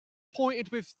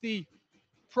disappointed with the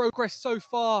progress so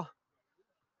far.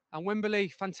 And Wembley,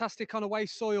 fantastic on away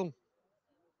soil.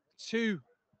 Two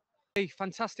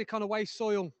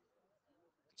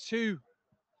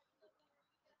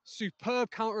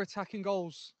superb counter-attacking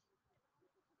goals.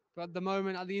 But at the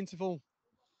moment, at the interval,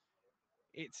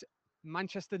 it's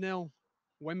Manchester 0,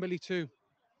 Wembley 2.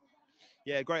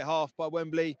 Yeah, great half by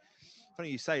Wembley.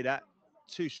 Funny you say that.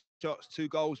 2 shots, 2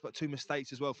 goals, but 2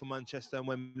 mistakes as well for Manchester. And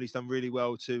Wembley's done really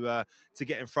well to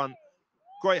get in front.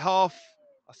 Great half.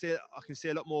 I can see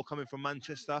a lot more coming from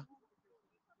Manchester.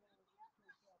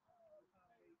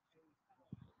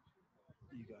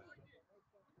 You go.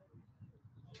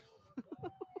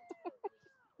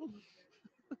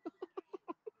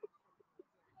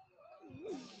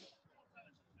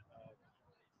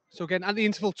 So again, at the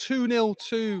interval, 2-0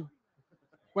 to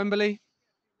Wembley.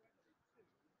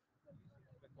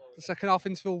 The second half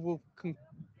interval will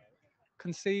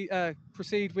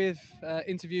proceed with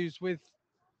interviews with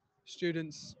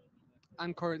students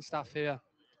and current staff here.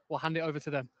 We'll hand it over to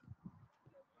them.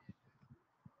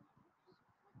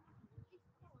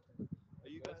 Are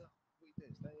you going up? What are you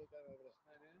doing? Stay here, go over there.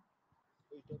 What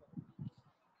are you doing?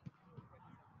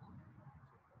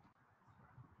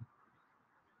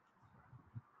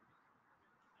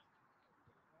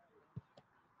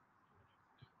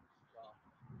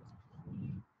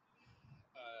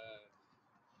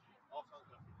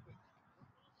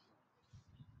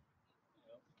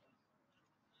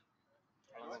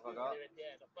 How long have I got?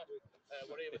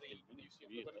 Whatever the Manchester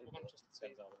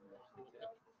team.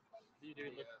 You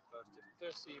doing the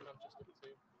first team Manchester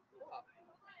team?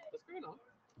 What's going on?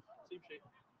 Team sheet.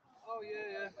 Oh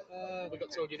yeah. We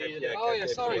got told you needed it. Oh yeah,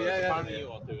 sorry, yeah. Apparently you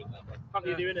are doing that.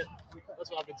 Apparently you're doing it. That's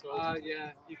what I've been told.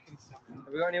 Yeah, you can.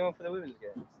 Have we got anyone for the women's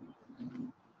game?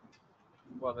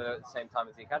 Well, they're at the same time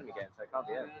as the academy game, so it can't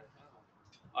be it.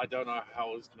 I don't know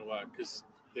how it's going to work because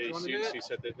the students who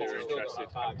said that they were interested.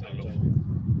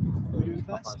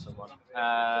 I'll find someone.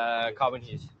 Carbon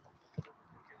Hughes.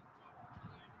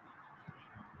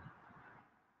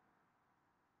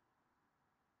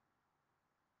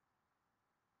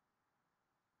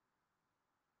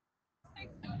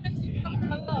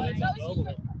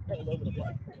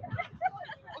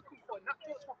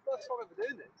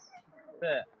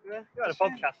 Yeah. You're on a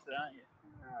podcaster, aren't you?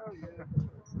 Oh yeah.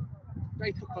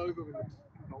 They took over with the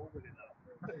goal with it though.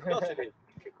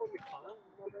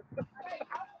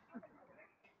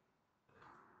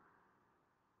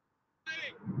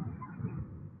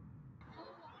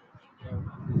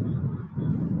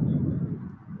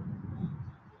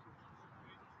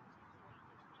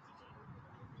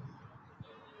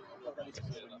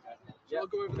 I'll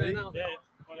go over there now. Yeah.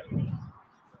 What are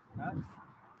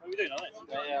we doing, Alex?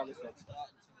 Yeah, I'm listening.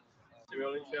 Are we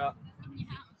all in chat?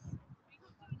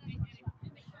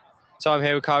 So I'm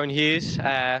here with Karen Hughes,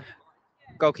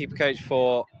 goalkeeper coach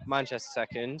for Manchester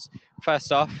Seconds.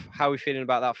 First off, how are we feeling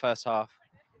about that first half?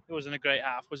 It wasn't a great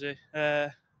half, was it?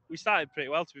 We started pretty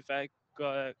well, to be fair.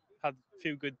 Had a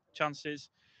few good chances.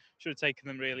 Should have taken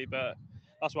them, really, but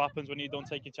that's what happens when you don't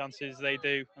take your chances. They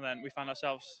do, and then we found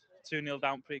ourselves 2-0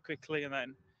 down pretty quickly, and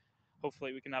then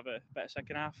hopefully we can have a better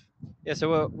second half. Yeah,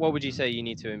 so what would you say you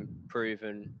need to improve,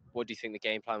 and what do you think the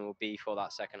game plan will be for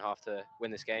that second half to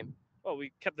win this game? Well,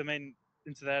 we kept them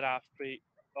into their half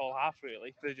all half,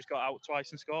 really. They just got out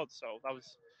twice and scored, so that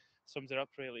sums it up,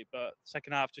 really. But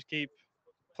second half, just keep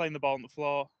playing the ball on the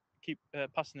floor, keep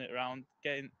passing it around,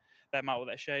 getting them out of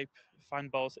their shape,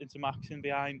 find balls into Max in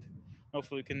behind.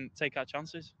 Hopefully we can take our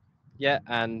chances. Yeah,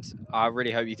 and I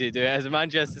really hope you do it as a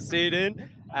Manchester student.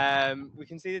 We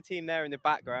can see the team there in the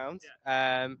background.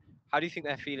 Yeah. How do you think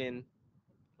they're feeling,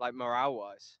 like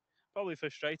morale-wise? Probably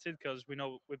frustrated because we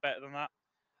know we're better than that,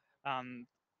 and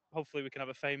hopefully we can have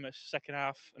a famous second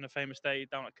half and a famous day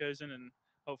down at Curzon, and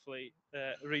hopefully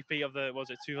a repeat of the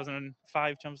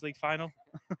 2005 Champions League final.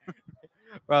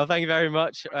 Well, thank you very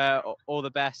much. All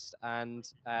the best, and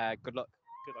good luck.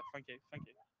 Good luck. Thank you.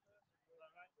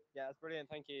 Yeah, that's brilliant.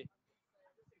 Thank you.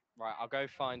 Right, I'll go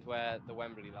find where the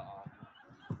Wembley lot are.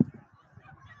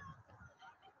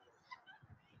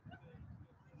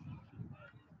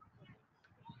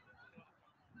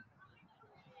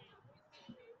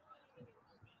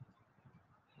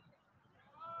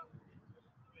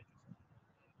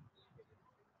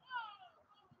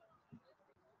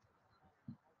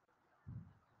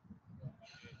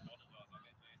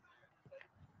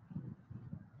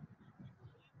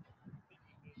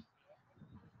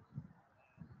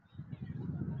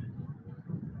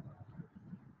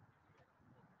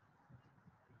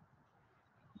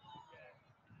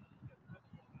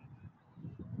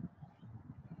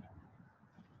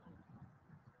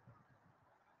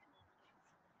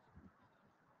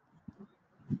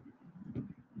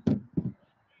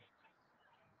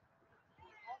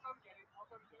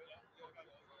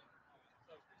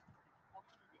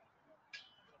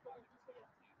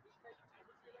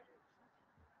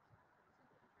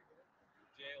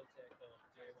 take over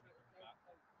Jay when he comes back,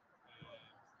 and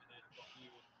then I've got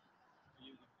you and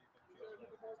you can do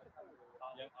commentary on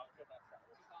that. Yeah, I'll get that set.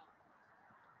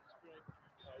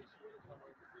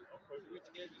 Which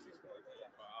game is this for?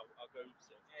 I'll go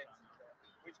sit.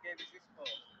 Which game is this for?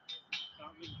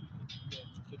 Can't really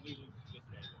the leading to this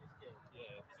game.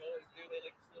 Yeah. So do they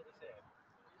like still the same?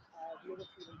 The other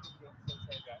two games still the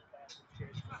same.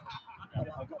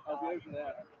 I'll be over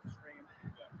there.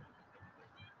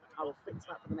 I will fix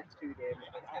that for the next 2 games.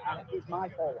 It's my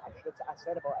fault. I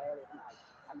said about earlier tonight,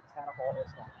 and 10 of all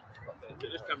this one.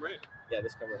 This camera here? Yeah,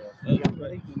 this camera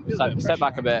here. Step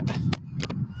back a bit.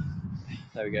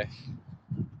 There we go.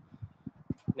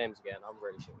 Names again. I'm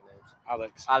really shit with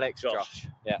names. Alex, Josh.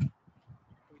 Yeah. Who are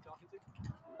we talking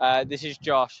to? This is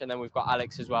Josh, and then we've got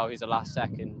Alex as well. He's the last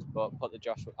second, but put the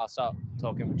Josh. I'll start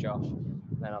talking with Josh, and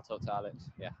then I'll talk to Alex.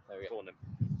 Yeah, there we go.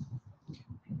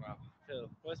 Wow. Phil,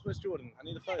 where's Jordan? I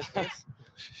need the photos, please.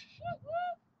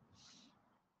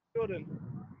 Jordan.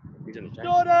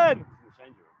 Jordan!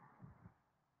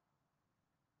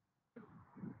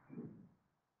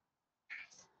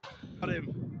 Got him.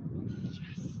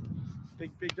 Yes.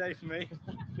 Big day for me.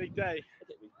 Big day.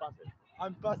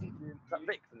 I'm buzzing. Is that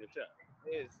Vicks on your shirt?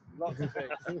 It is. Lots of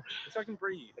Vicks. So I can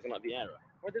breathe. Looking like the era.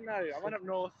 I didn't know. I went up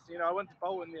north. I went to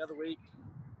Bolton the other week.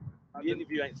 The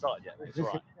interview ain't started yet. It's all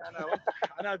right. Yeah,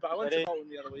 I know, but I went to Bolton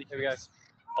the other week. Here we go.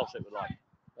 I'll sit with life.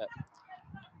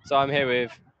 So I'm here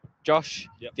with Josh,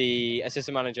 Yep. the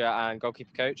assistant manager and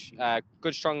goalkeeper coach.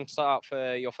 Good strong start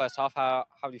for your first half. How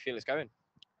do you feel it's going?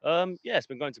 Yeah, it's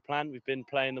been going to plan. We've been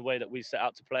playing the way that we set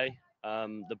out to play.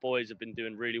 The boys have been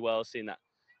doing really well, seeing that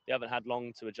they haven't had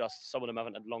long to adjust. Some of them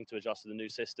haven't had long to adjust to the new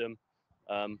system.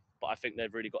 But I think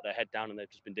they've really got their head down and they've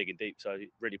just been digging deep. So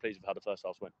really pleased with how the first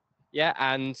half went. Yeah,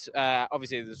 and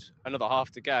obviously there's another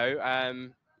half to go.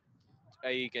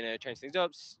 Are you going to change things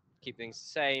up, keep things the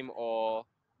same, or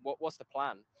what's the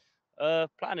plan?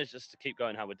 Plan is just to keep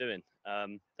going how we're doing.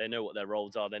 They know what their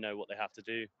roles are. They know what they have to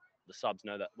do. The subs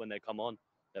know that when they come on,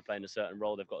 they're playing a certain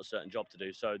role. They've got a certain job to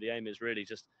do. So the aim is really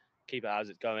just keep it as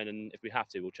it's going. And if we have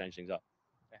to, we'll change things up.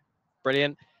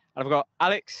 Brilliant. And I've got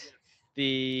Alex.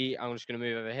 I'm just going to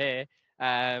move over here.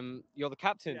 You're the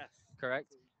captain, Yes.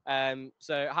 correct?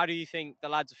 So how do you think the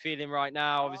lads are feeling right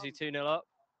now? Obviously 2-0 up.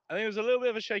 I think it was a little bit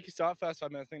of a shaky start first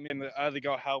 5 minutes. I think me and the early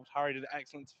goal helped. Harry did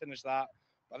excellent to finish that.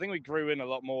 But I think we grew in a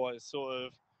lot more. It's sort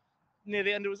of near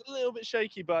the end, it was a little bit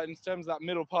shaky, but in terms of that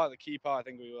middle part, the key part, I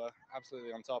think we were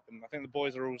absolutely on top. And I think the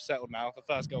boys are all settled now. The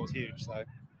first goal was huge. So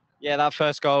Yeah, that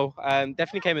first goal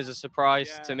definitely came as a surprise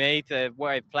Yeah. to me. The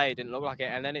way it played didn't look like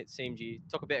it, and then it seemed you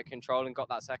took a bit of control and got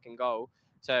that second goal.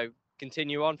 So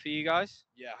continue on for you guys.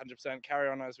 yeah, 100% carry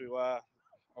on as we were.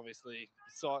 Obviously,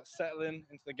 saw settling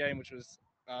into the game, which was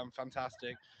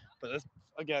fantastic. But this,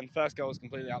 again, first goal was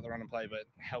completely out the run and play, but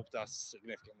helped us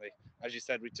significantly. As you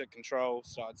said, we took control,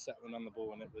 started settling on the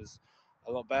ball, and it was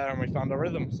a lot better, and we found our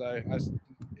rhythm. So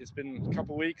it's been a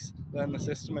couple of weeks, learning the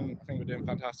system, and I think we're doing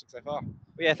fantastic so far.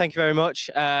 But yeah, thank you very much.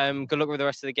 Good luck with the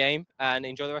rest of the game, and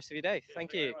enjoy the rest of your day.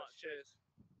 Thank you. Cheers.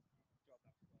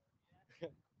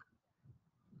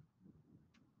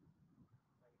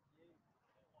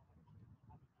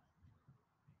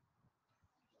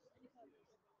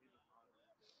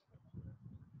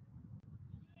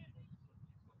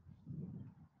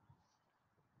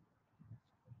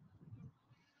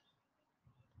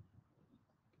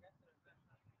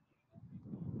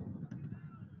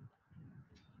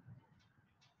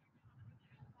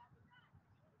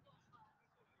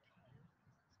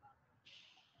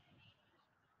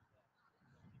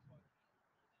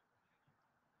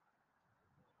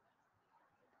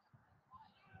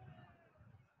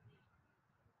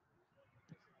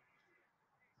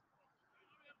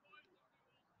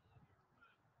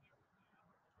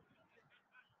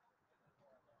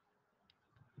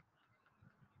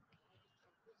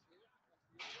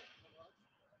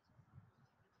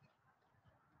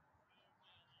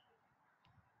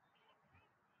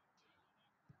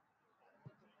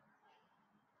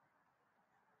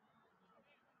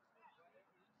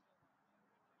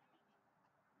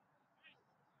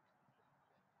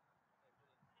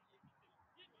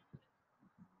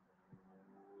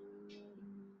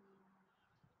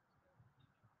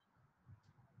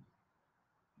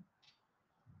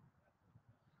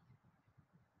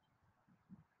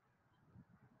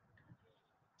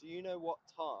 Do you know what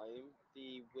time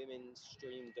the women's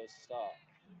stream does start?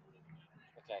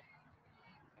 Okay.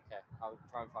 I'll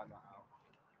try and find that out.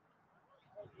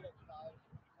 Is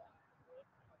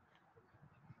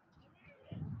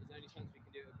there any chance we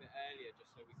can do it a bit earlier,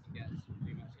 just so we can get some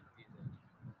women's interviews in?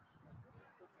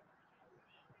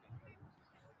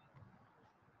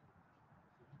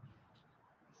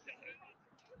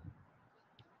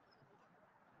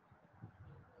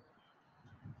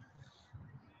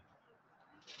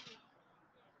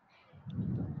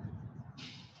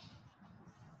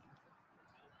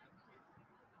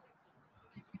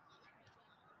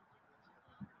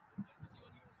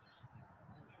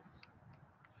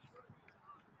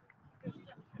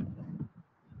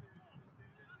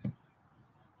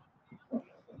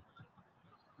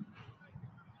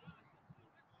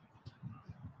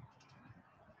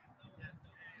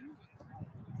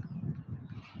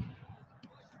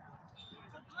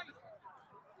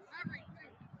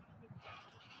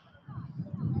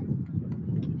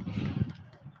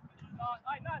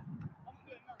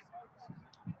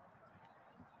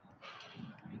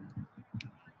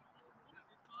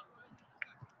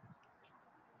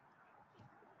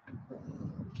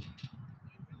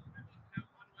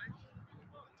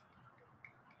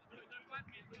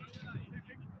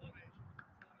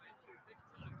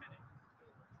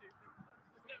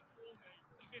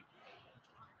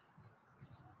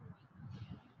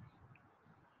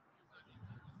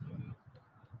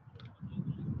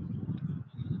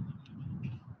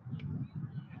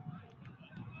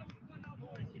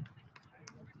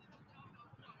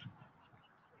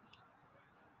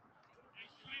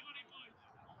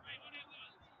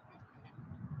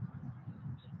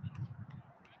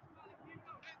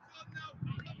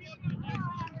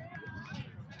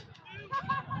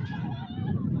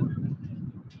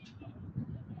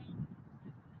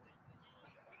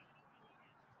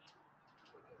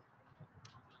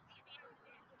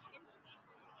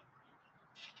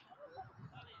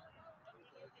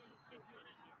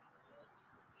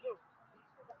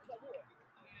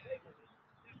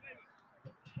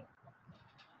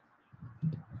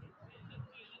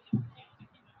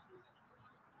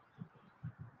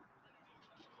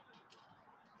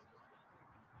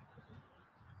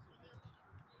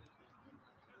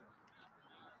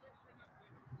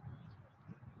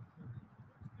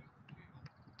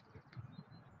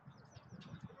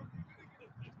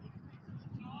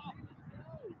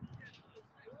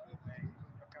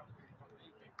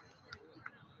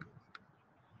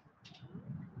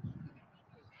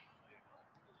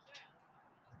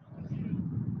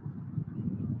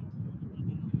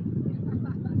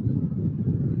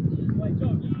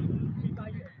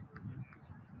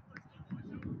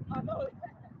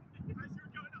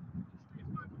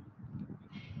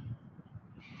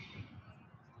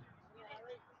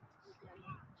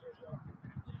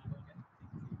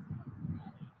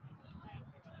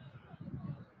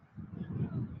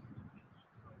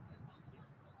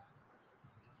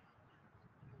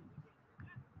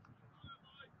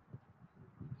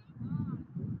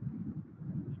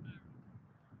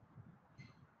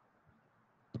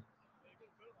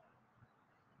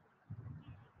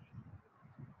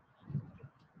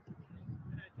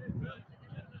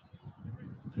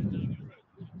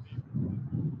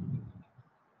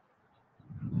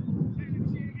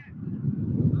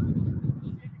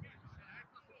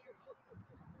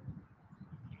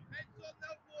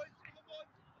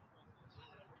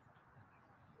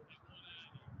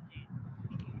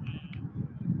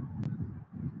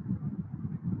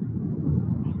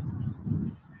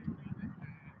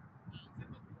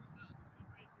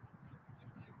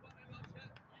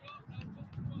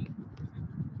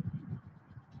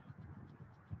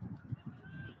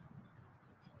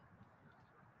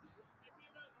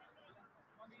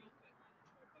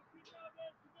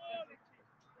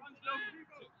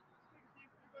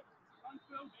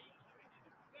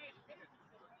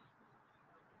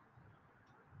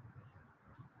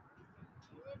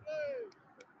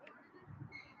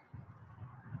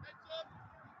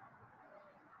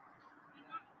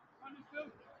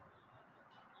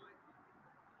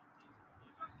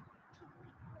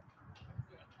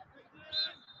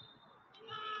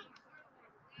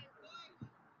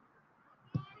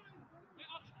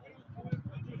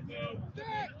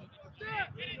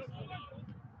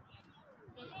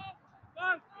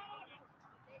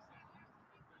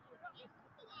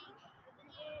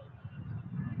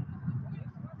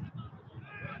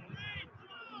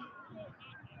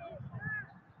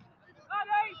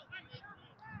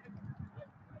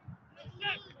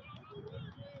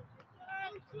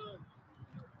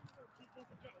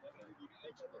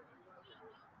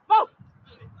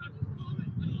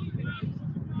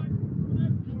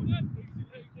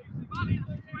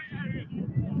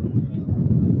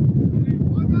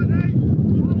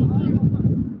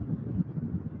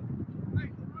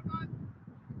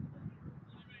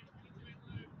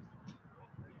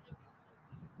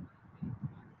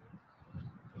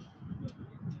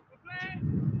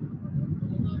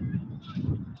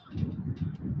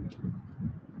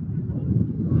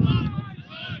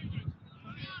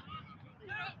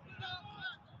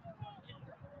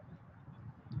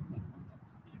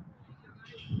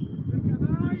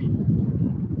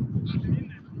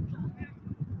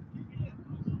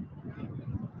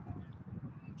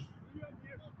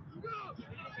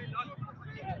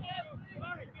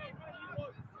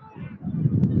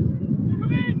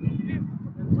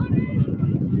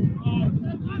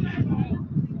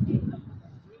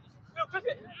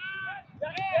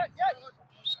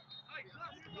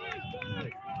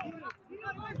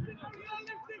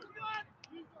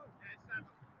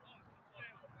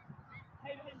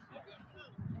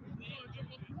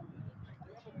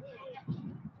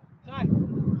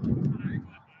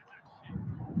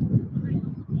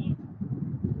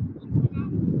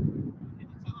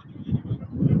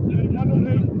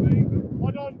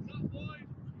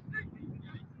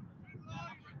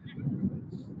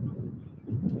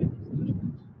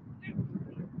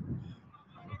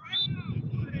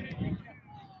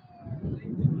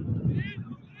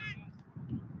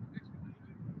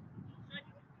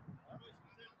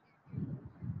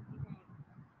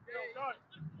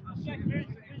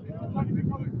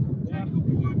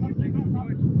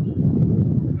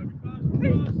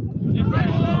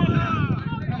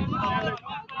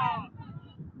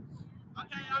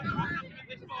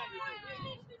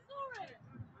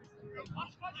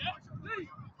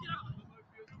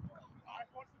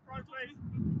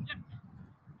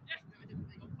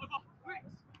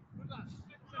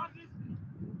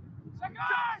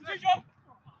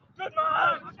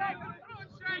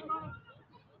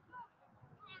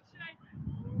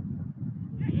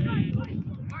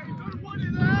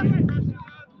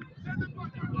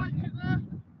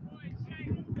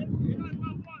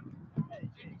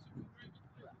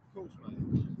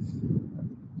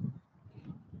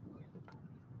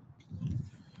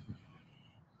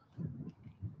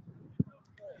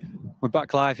 We're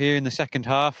back live here in the second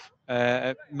half.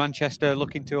 Manchester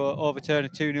looking to overturn a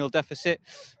 2-0 deficit.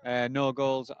 No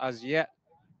goals as yet.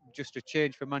 Just a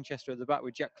change for Manchester at the back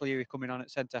with Jack Cleary coming on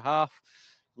at centre half.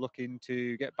 Looking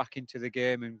to get back into the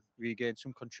game and regain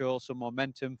some control, some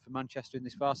momentum for Manchester in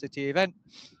this Varsity event.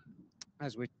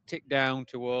 As we tick down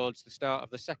towards the start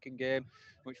of the second game,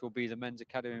 which will be the Men's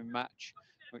Academy match,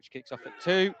 which kicks off at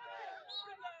 2.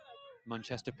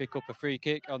 Manchester pick up a free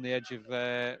kick on the edge of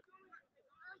their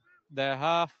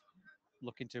half,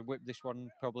 looking to whip this one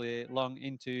probably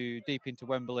deep into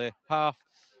Wembley half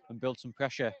and build some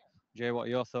pressure. Jay, what are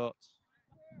your thoughts?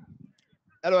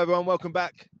 Hello, everyone. Welcome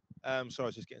back. Sorry, I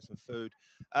was just getting some food.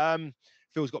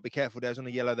 Phil's got to be careful. There's on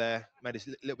the yellow there. Made a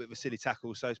little bit of a silly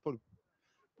tackle, so it's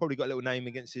probably got a little name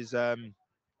against his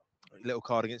little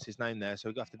card against his name there. So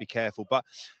we have to be careful. But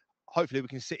hopefully we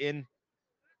can sit in,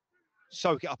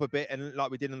 soak it up a bit, and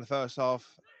like we did in the first half,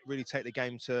 really take the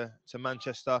game to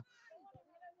Manchester.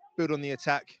 Build on the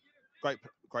attack.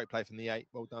 Great play from the 8.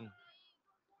 Well done.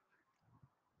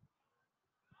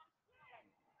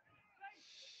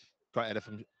 Great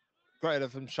header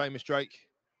from Seamus Drake.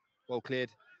 Well cleared.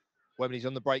 Wembley's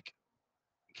on the break.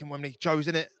 Can Wembley? Joe's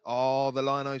in it. Oh, the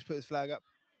Lionos put his flag up.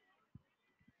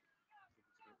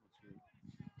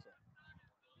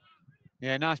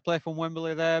 Yeah, nice play from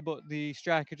Wembley there, but the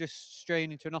striker just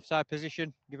straying into an offside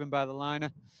position given by the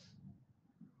liner.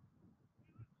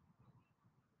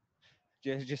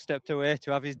 Just stepped away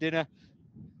to have his dinner.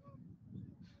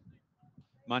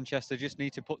 Manchester just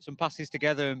need to put some passes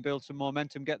together and build some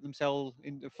momentum, get themselves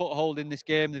in the foothold in this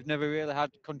game. They've never really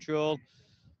had control.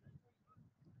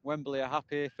 Wembley are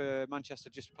happy for Manchester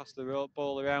just to pass the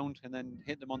ball around and then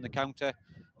hit them on the counter.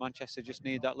 Manchester just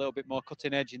need that little bit more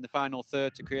cutting edge in the final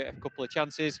third to create a couple of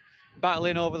chances.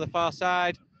 Battling over the far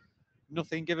side.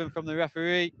 Nothing given from the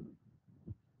referee.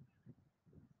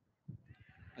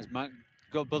 As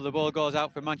the ball goes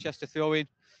out for Manchester throwing.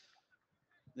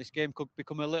 This game could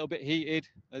become a little bit heated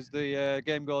as the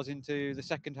game goes into the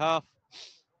second half.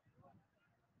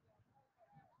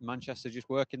 Manchester just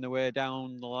working their way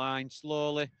down the line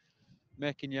slowly,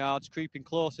 making yards, creeping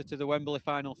closer to the Wembley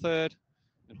final third,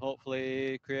 and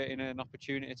hopefully creating an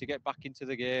opportunity to get back into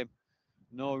the game.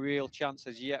 No real chance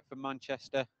as yet for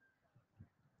Manchester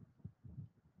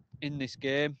in this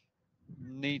game.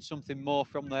 Need something more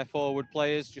from their forward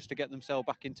players just to get themselves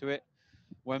back into it.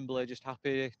 Wembley just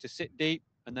happy to sit deep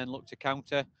and then look to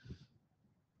counter.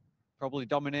 Probably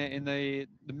dominating the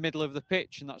middle of the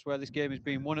pitch, and that's where this game is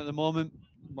being won at the moment.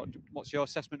 What's your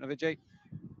assessment of it, Jake?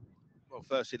 Well,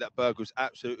 firstly, that burger was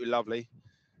absolutely lovely.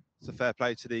 It's a fair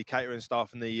play to the catering staff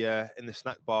in the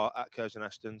snack bar at Curzon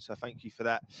Ashton. So thank you for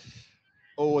that.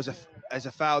 Oh, as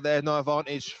a foul there, no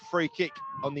advantage. Free kick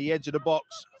on the edge of the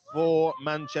box for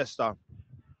Manchester.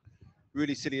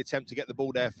 Really silly attempt to get the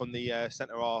ball there from the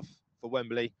centre half for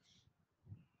Wembley.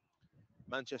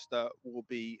 Manchester will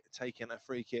be taking a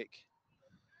free kick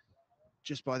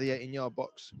just by the 18-yard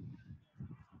box.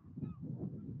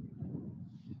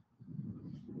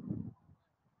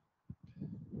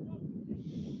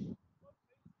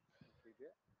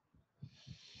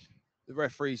 The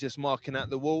referee's just marking out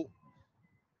the wall.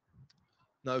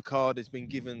 No card has been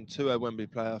given to a Wembley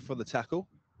player for the tackle.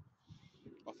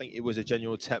 I think it was a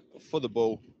genuine attempt for the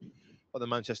ball, but the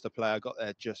Manchester player got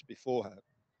there just beforehand.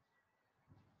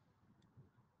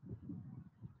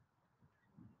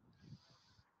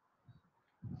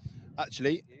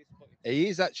 Actually,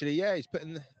 he's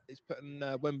putting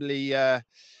Wembley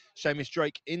Seamus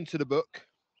Drake into the book.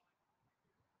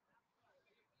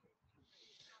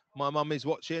 My mum is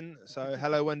watching, so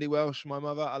hello, Wendy Welsh, my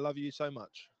mother. I love you so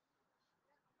much.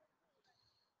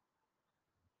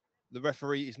 The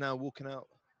referee is now walking out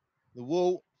the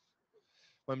wall.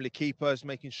 Wembley keeper is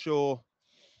making sure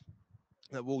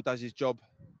that Wall does his job,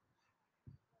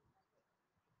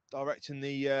 directing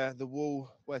the wall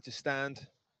where to stand.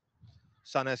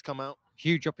 Sun has come out.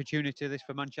 Huge opportunity this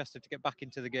for Manchester to get back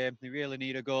into the game. They really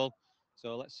need a goal.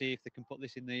 So let's see if they can put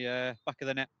this in the back of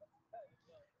the net.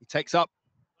 He takes up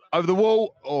over the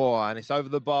wall. Oh, and it's over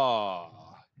the bar.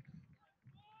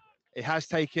 It has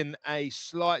taken a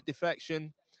slight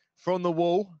deflection from the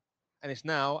wall, and it's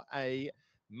now a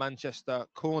Manchester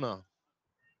corner.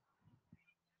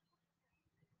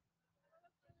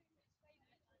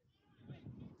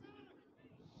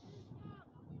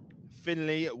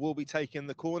 Finley will be taking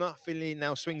the corner. Finley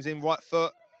now swings in right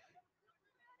foot.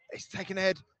 It's taken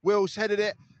ahead. Will's headed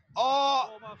it.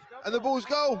 Oh, and the ball's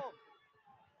goal.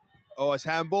 Oh, it's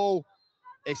handball.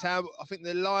 I think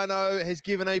the Lino has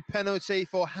given a penalty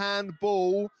for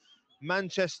handball.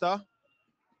 Manchester.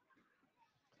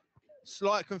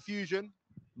 Slight confusion.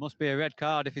 Must be a red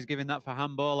card if he's giving that for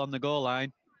handball on the goal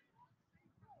line.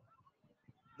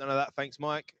 None of that, thanks,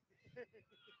 Mike.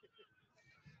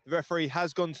 The referee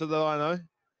has gone to the Lino.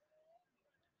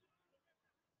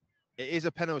 It is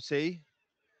a penalty.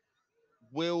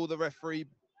 Will the referee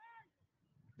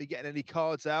be getting any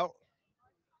cards out?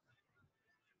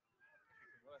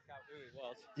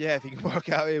 Yeah, if he can work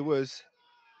out who it was.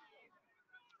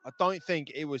 I don't think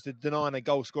it was the denying a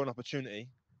goal scoring opportunity.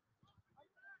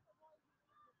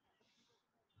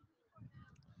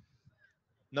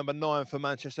 Number 9 for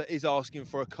Manchester is asking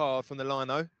for a card from the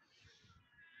lino.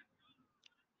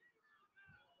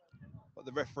 But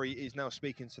the referee is now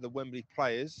speaking to the Wembley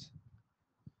players.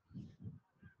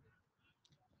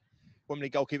 Wembley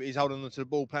goalkeeper is holding onto the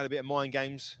ball, playing a bit of mind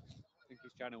games. I think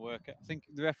he's trying to work it. I think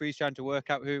the referee's trying to work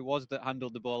out who it was that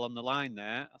handled the ball on the line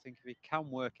there. I think if he can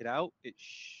work it out, it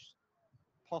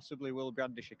possibly will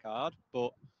brandish a card,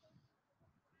 but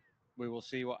we will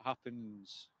see what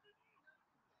happens.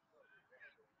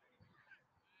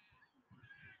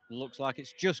 Looks like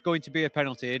it's just going to be a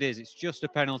penalty. It is. It's just a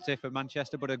penalty for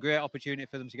Manchester, but a great opportunity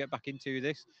for them to get back into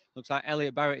this. Looks like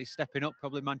Elliot Barrett is stepping up,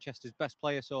 probably Manchester's best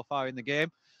player so far in the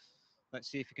game. Let's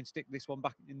see if he can stick this one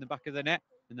back in the back of the net,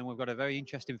 and then we've got a very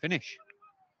interesting finish.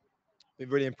 Been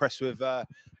really impressed with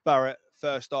Barrett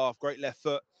first half. Great left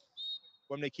foot.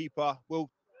 Wembley keeper, Will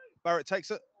Barrett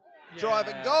takes it. Drive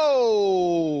and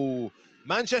goal!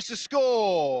 Manchester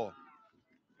score!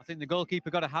 I think the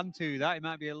goalkeeper got a hand to that. He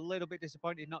might be a little bit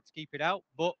disappointed not to keep it out,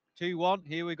 but 2-1,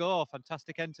 here we go.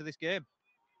 Fantastic end to this game.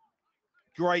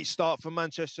 Great start for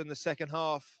Manchester in the second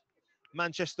half.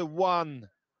 Manchester 1,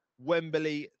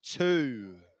 Wembley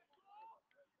 2.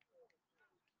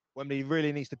 Wembley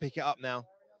really needs to pick it up now.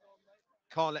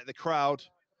 Can't let the crowd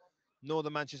nor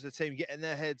the Manchester team get in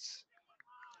their heads.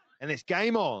 And it's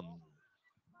game on.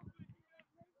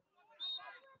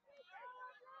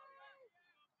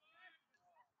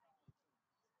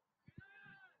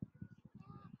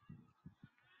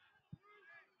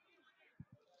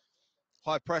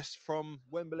 High press from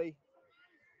Wembley.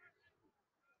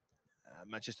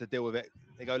 Manchester deal with it.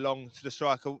 They go long to the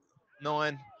striker,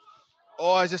 9.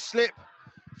 Oh, there's a slip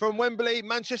from Wembley.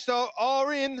 Manchester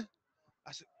are in.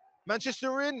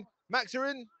 Manchester are in. Max are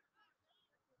in.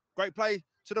 Great play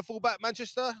to the fullback.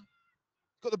 Manchester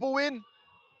got the ball in.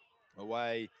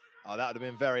 Away. Oh, that would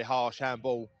have been very harsh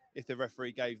handball if the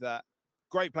referee gave that.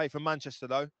 Great play from Manchester,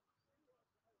 though.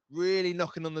 Really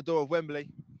knocking on the door of Wembley.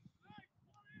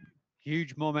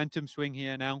 Huge momentum swing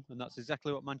here now, and that's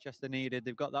exactly what Manchester needed.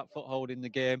 They've got that foothold in the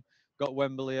game, got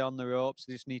Wembley on the ropes.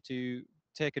 They just need to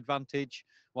take advantage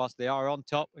whilst they are on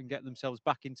top and get themselves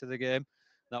back into the game.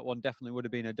 That one definitely would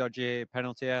have been a dodgy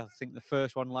penalty. I think the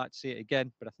first one, I'd like to see it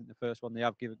again, but I think the first one they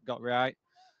have got right.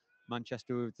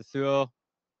 Manchester with the throw,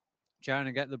 trying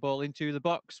to get the ball into the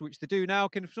box, which they do now.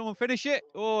 Can someone finish it?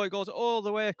 Oh, it goes all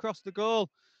the way across the goal.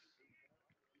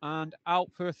 And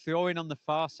out for a throw-in on the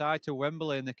far side to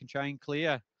Wembley, and they can try and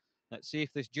clear. Let's see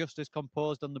if they're just as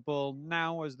composed on the ball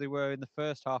now as they were in the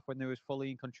first half when they were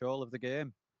fully in control of the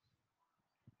game.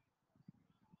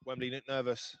 Wembley look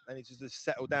nervous. They need to just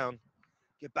settle down,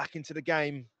 get back into the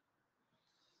game,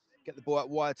 get the ball out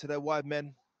wide to their wide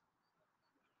men.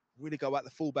 Really go at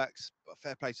the fullbacks, but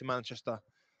fair play to Manchester.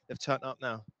 They've turned up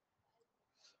now.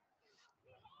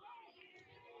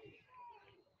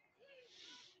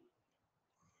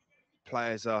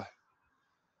 Players are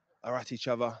at each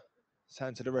other,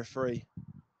 saying to the referee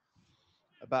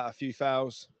about a few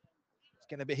fouls. It's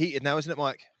getting a bit heated now, isn't it,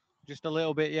 Mike? Just a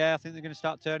little bit, yeah. I think they're going to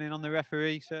start turning on the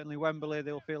referee. Certainly Wembley,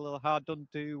 they'll feel a little hard done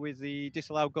to with the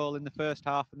disallowed goal in the first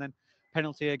half and then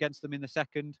penalty against them in the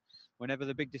second. Whenever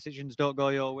the big decisions don't go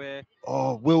your way.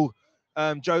 Oh, Will,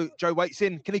 Joe waits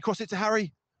in. Can he cross it to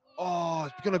Harry? Oh,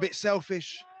 it's become a bit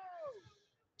selfish.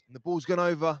 And the ball's gone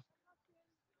over.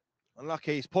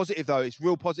 Unlucky. It's positive, though. It's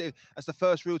real positive. That's the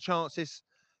first real chance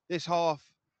this half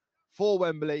for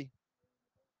Wembley.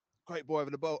 Great ball over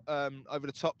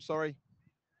the top, sorry,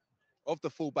 of the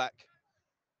fullback.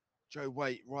 Joe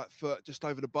Waite, right foot, just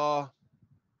over the bar.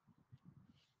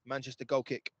 Manchester goal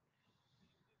kick.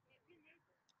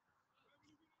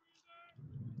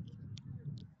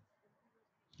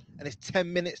 And it's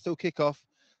 10 minutes till kickoff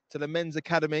to the Men's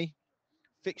Academy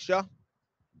fixture.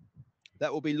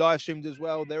 That will be live streamed as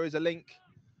well. There is a link.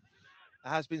 It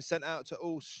has been sent out to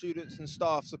all students and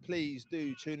staff, so please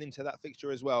do tune into that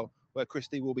fixture as well, where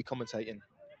Christy will be commentating.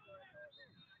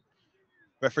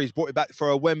 Referee's brought it back for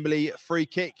a Wembley free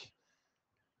kick.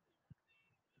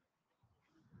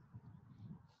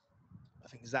 I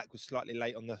think Zach was slightly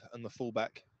late on the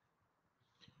fullback.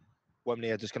 Wembley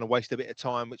are just going to waste a bit of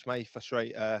time, which may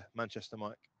frustrate Manchester,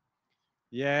 Mike.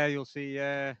 Yeah, you'll see.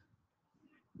 I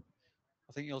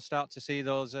think you'll start to see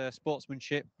those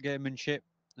sportsmanship, gamemanship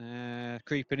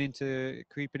creeping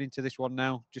into this one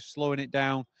now. Just slowing it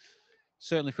down.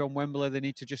 Certainly from Wembley, they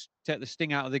need to just take the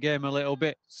sting out of the game a little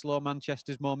bit, slow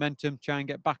Manchester's momentum, try and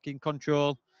get back in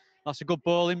control. That's a good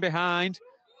ball in behind.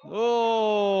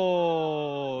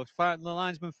 Oh, the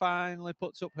linesman finally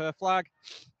puts up her flag,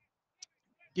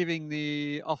 giving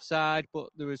the offside, but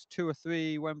there was 2 or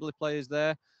 3 Wembley players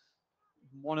there.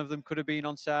 One of them could have been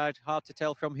onside. Hard to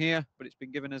tell from here, but it's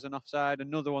been given as an offside.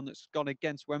 Another one that's gone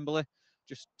against Wembley,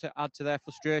 just to add to their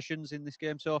frustrations in this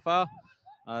game so far.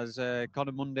 As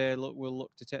Conor Monday will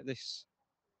look to take this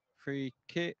free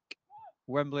kick.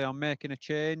 Wembley are making a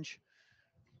change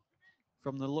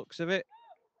from the looks of it.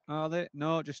 Are they?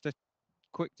 No, just a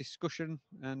quick discussion.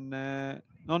 And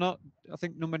no, I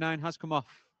think number 9 has come off.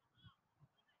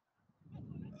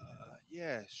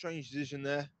 Yeah, strange decision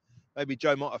there. Maybe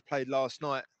Joe might have played last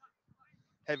night.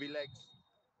 Heavy legs.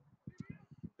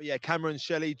 But yeah, Cameron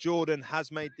Shelley, Jordan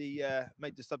has made the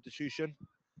substitution.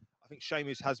 I think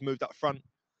Seamus has moved up front.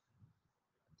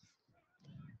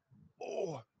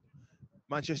 Oh,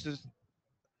 Manchester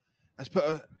has put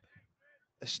a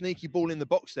sneaky ball in the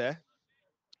box there.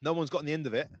 No one's gotten the end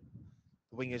of it.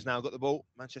 The wingers now got the ball.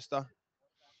 Manchester.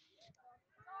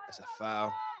 It's a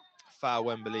foul. Foul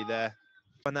Wembley there.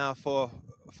 But now for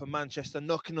Manchester,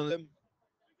 knocking on them.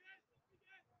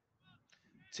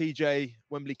 TJ,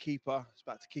 Wembley keeper, is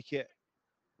about to kick it.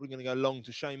 We're going to go long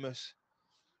to Seamus.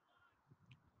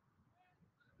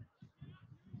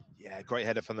 Yeah, great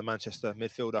header from the Manchester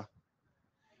midfielder.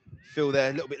 Phil there,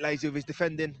 a little bit lazy with his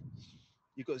defending.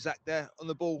 You've got Zach there on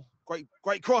the ball.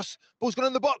 Great cross. Ball's gone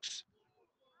in the box.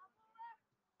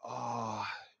 Oh,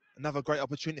 another great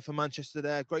opportunity for Manchester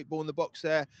there. Great ball in the box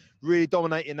there. Really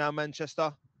dominating now,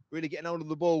 Manchester. Really getting hold of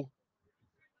the ball.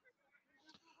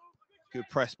 Good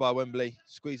press by Wembley,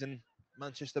 squeezing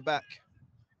Manchester back.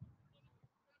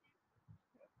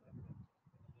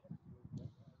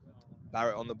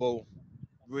 Barrett on the ball.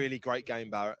 Really great game,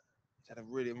 Barrett. I'm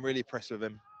really impressed with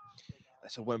him.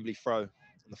 That's a Wembley throw on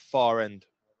the far end.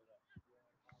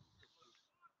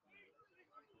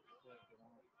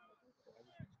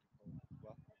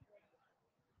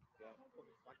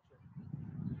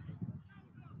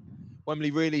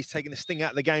 Wembley really is taking the sting out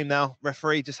of the game now.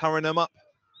 Referee just hurrying them up.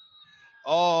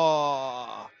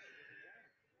 Oh,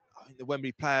 I think the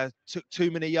Wembley player took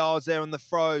too many yards there on the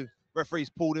throw. Referee's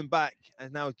pulled him back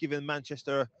and now giving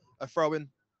Manchester a throw in.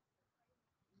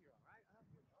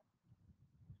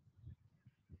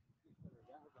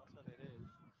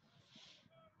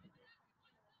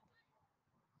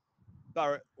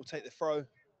 Barrett will take the throw.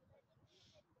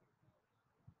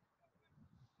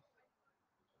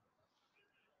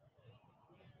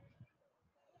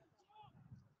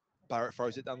 Barrett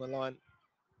throws it down the line.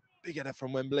 Big header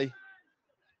from Wembley.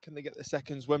 Can they get the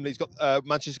seconds?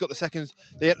 Manchester's got the seconds.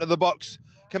 They enter the box.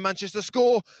 Can Manchester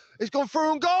score? It's gone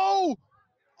through and goal!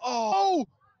 Oh,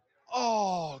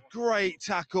 great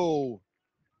tackle.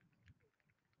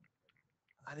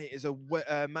 And it is a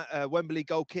Wembley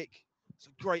goal kick. It's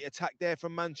a great attack there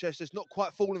from Manchester. It's not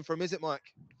quite falling for him, is it,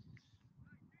 Mike?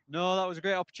 No, that was a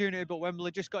great opportunity, but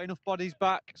Wembley just got enough bodies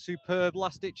back. Superb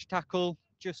last-ditch tackle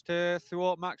just to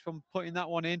thwart Max from putting that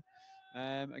one in.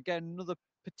 Again, another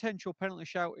potential penalty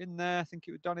shout in there. I think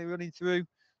it was Donny running through.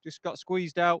 Just got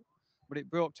squeezed out, but it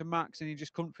broke to Max and he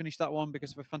just couldn't finish that one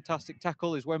because of a fantastic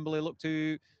tackle as Wembley look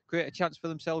to create a chance for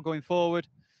themselves going forward.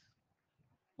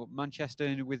 But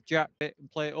Manchester with Jack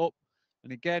and play it up.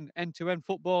 And again, end-to-end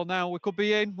football now. We could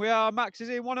be in. We are. Max is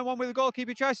in one-on-one with the goalkeeper.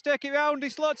 He tries to take it round. He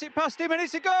slots it past him and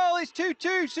it's a goal. It's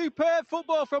 2-2. Superb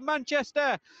football from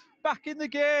Manchester. Back in the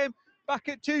game. Back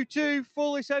at 2-2.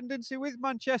 Full ascendancy with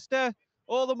Manchester.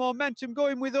 All the momentum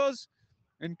going with us.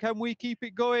 And can we keep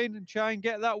it going and try and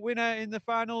get that winner in the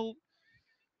final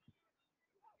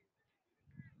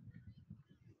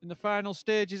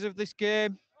stages of this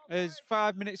game? As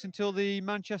 5 minutes until the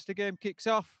Manchester game kicks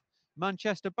off.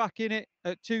 Manchester back in it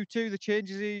at 2-2.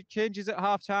 The changes at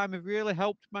half-time have really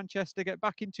helped Manchester get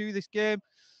back into this game.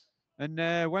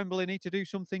 And Wembley need to do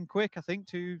something quick, I think,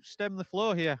 to stem the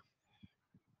flow here.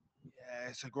 Yeah,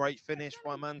 it's a great finish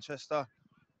by Manchester.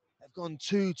 They've gone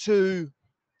 2-2.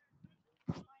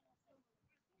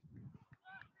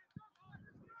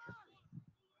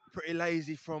 Pretty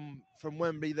lazy from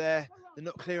Wembley there. They're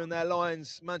not clearing their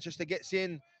lines. Manchester gets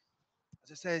in.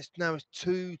 As I say, now it's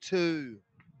 2-2.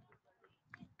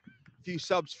 Few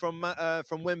subs from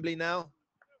Wembley now.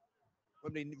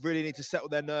 Wembley really need to settle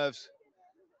their nerves,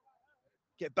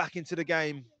 get back into the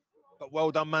game. But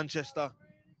well done, Manchester,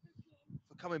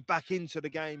 for coming back into the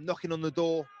game, knocking on the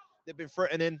door. They've been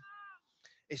threatening.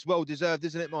 It's well deserved,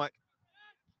 isn't it, Mike?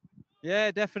 Yeah,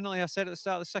 definitely. I said at the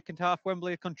start of the second half,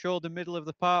 Wembley controlled the middle of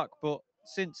the park, but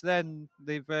since then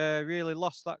they've really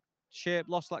lost that shape,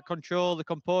 lost that control, the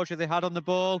composure they had on the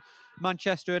ball.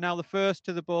 Manchester are now the first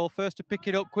to the ball, first to pick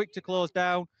it up, quick to close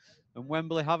down, and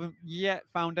Wembley haven't yet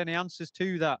found any answers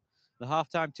to that. The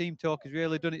halftime team talk has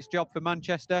really done its job for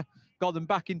Manchester, got them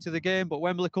back into the game, but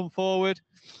Wembley come forward,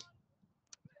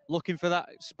 looking for that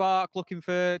spark, looking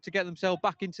to get themselves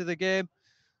back into the game.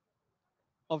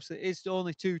 Obviously, it's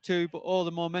only 2-2, but all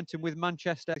the momentum with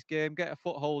Manchester this game, get a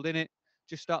foothold in it,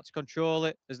 just start to control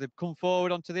it as they come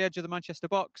forward onto the edge of the Manchester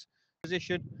box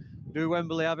position. Do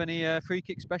Wembley have any free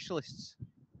kick specialists?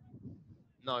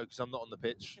 No, because I'm not on the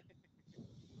pitch.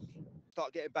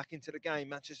 Start getting back into the game.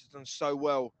 Manchester's done so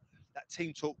well. That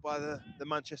team talk by the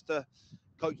Manchester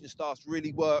coaching staff's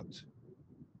really worked.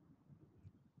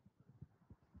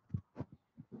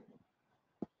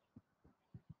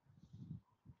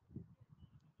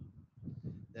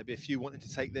 There'll be a few wanting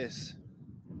to take this.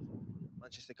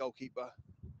 Manchester goalkeeper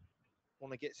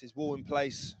want to get his wall in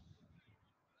place.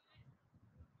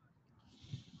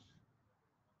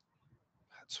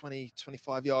 20,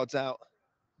 25 yards out.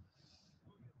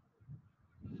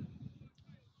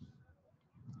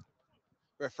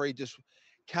 Referee just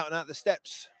counting out the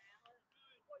steps.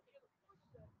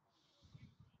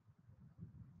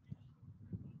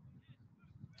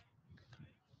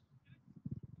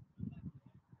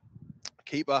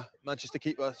 Keeper, Manchester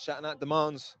keeper, shouting out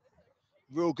demands.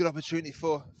 Real good opportunity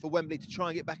for Wembley to try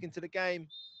and get back into the game.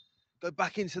 Go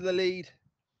back into the lead.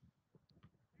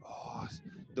 Oh,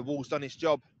 the wall's done its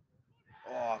job.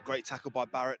 Oh, great tackle by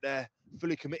Barrett there.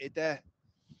 Fully committed there.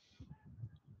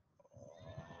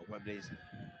 Oh,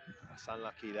 that's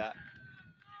unlucky that.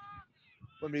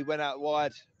 Wembley went out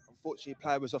wide. Unfortunately,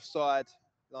 player was offside.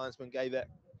 Linesman gave it.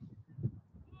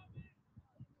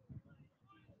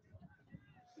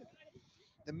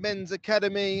 The men's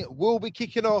academy will be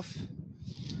kicking off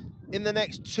in the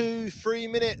next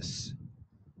 2-3 minutes.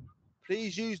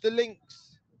 Please use the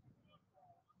links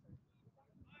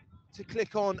to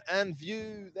click on and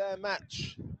view their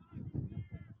match.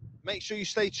 Make sure you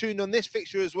stay tuned on this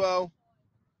fixture as well,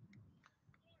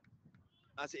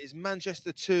 as it is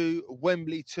Manchester 2,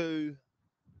 Wembley 2.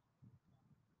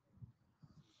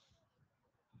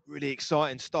 Really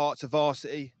exciting start to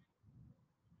Varsity.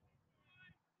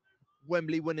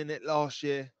 Wembley winning it last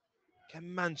year.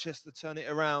 Can Manchester turn it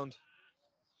around?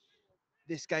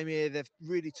 This game here, they've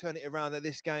really turned it around at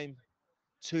this game.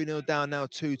 2-0 down now,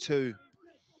 2-2.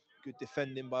 Good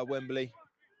defending by Wembley.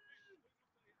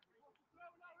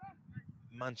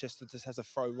 Manchester just has a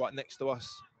throw right next to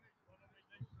us.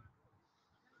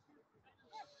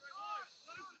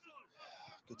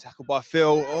 Good tackle by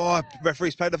Phil. Oh,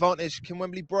 referee's played advantage. Can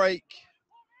Wembley break?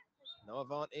 No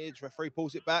advantage. Referee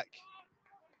pulls it back.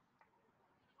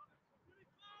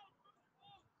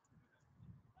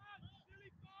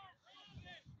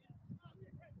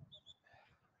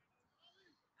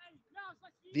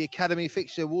 The academy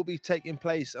fixture will be taking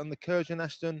place on the Curzon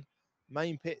Ashton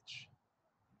main pitch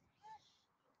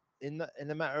in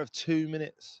a matter of 2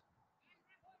 minutes.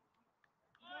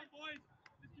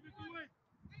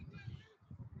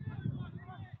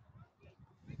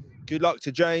 Good luck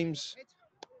to James.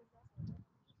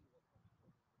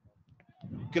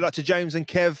 Good luck to James and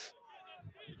Kev,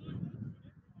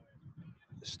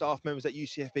 staff members at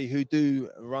UCFB who do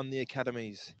run the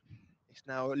academies. It's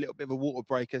now a little bit of a water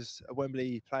break as a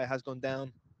Wembley player has gone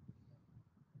down.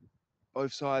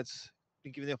 Both sides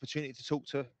been given the opportunity to talk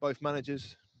to both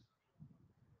managers.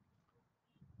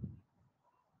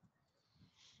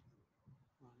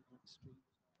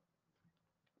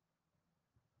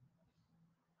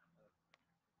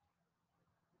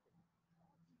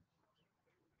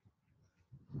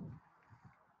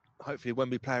 Hopefully,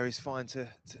 Wembley player is fine to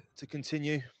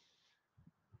continue.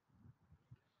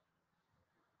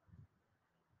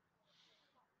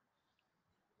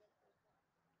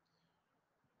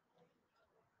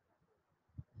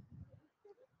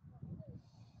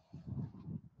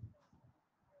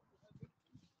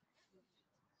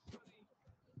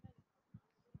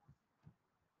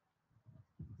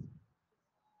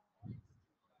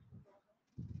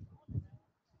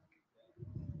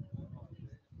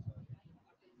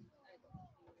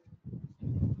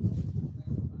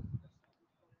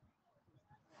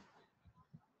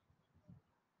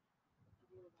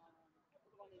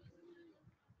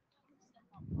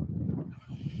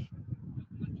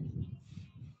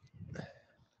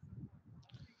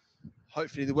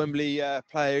 Hopefully the Wembley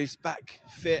player is back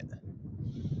fit.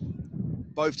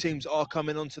 Both teams are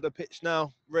coming onto the pitch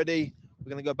now, ready. We're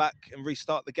going to go back and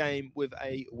restart the game with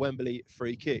a Wembley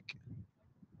free kick.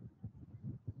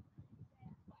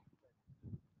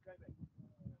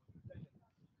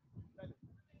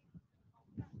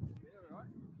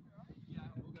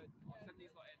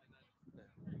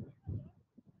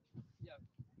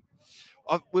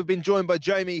 We've been joined by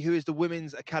Jamie, who is the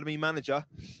Women's Academy Manager.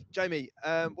 Jamie,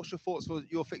 what's your thoughts for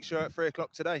your fixture at 3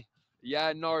 o'clock today?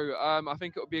 Yeah, no, I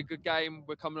think it'll be a good game.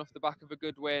 We're coming off the back of a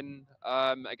good win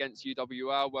against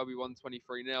UWL where we won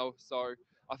 23-0. So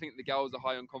I think the girls are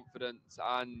high on confidence,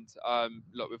 and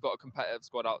look, we've got a competitive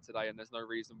squad out today, and there's no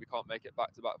reason we can't make it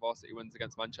back-to-back varsity wins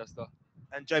against Manchester.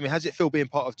 And Jamie, how does it feel being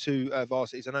part of two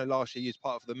varsities? I know last year you was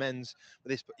part of the men's,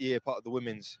 but this year part of the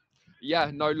women's. Yeah,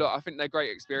 no, look, I think they're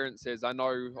great experiences. I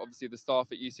know, obviously, the staff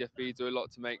at UCFB do a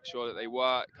lot to make sure that they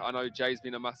work. I know Jay's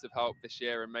been a massive help this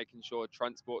year in making sure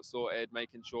transport's sorted,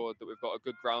 making sure that we've got a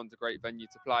good ground, a great venue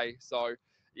to play. So,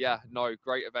 yeah, no,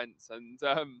 great events, and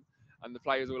the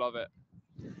players will love it.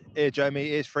 Here, Jamie,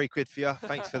 here's £3 for you.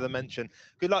 Thanks for the mention.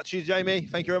 Good luck to you, Jamie.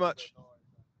 Thank you very much.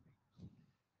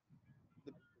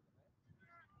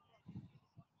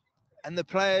 And the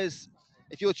players,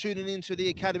 if you're tuning into the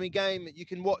academy game, you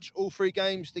can watch all 3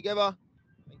 games together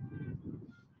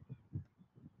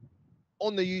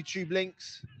on the YouTube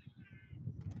links.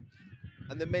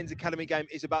 And the men's academy game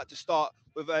is about to start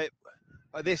with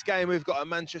this game. We've got a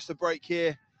Manchester break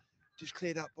here, just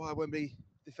cleared up by a Wembley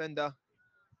defender.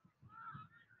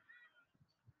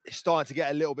 It's starting to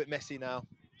get a little bit messy now.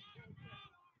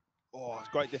 Oh, it's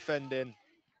great defending.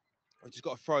 We just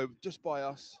got a throw just by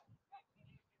us.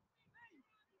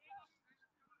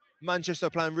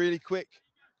 Manchester playing really quick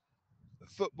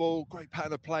football, great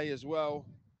pattern of play as well.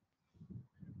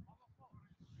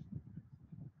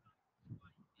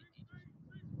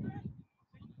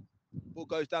 Ball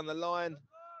goes down the line.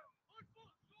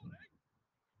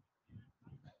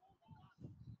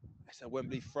 It's a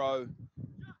Wembley throw.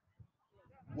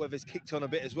 Weather's kicked on a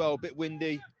bit as well, a bit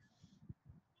windy.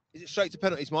 Is it straight to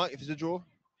penalties, Mike, if it's a draw?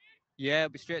 Yeah,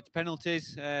 it'll be straight to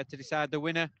penalties to decide the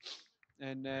winner.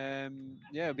 And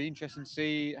yeah, it'll be interesting to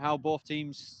see how both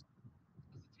teams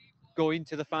go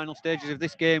into the final stages of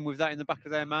this game with that in the back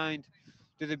of their mind.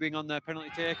 Do they bring on their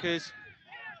penalty takers?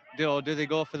 Or do they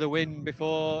go for the win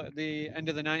before the end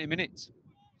of the 90 minutes?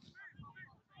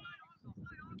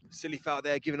 Silly foul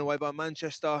there given away by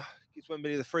Manchester. Gives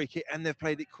Wembley the free kick, and they've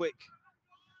played it quick.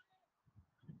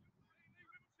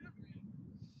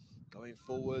 Going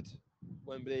forward,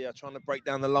 Wembley are trying to break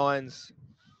down the lines.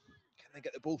 Can they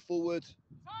get the ball forward?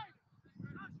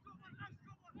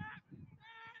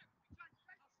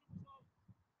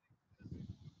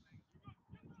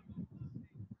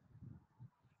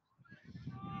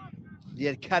 The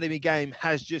academy game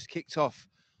has just kicked off.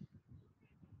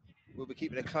 We'll be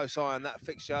keeping a close eye on that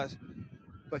fixture.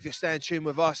 But if you're staying tuned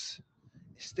with us,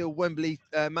 it's still Wembley,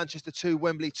 Manchester 2,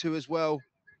 Wembley 2 as well.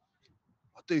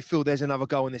 I do feel there's another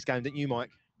goal in this game, don't you,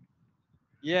 Mike?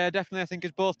 Yeah, definitely. I think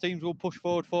as both teams will push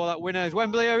forward for that winner. As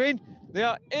Wembley are in, they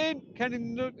are in.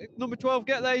 Can number 12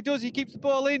 get there? He does. He keeps the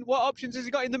ball in. What options has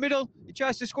he got in the middle? He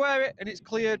tries to square it, and it's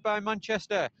cleared by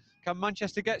Manchester. Can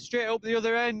Manchester get straight up the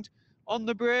other end on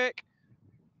the break?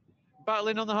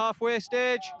 Battling on the halfway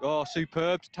stage. Oh,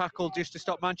 superb tackle just to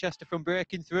stop Manchester from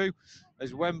breaking through.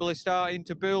 As Wembley starting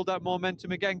to build that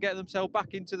momentum again, get themselves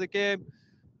back into the game.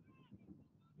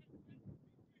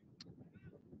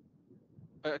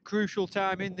 At a crucial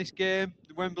time in this game,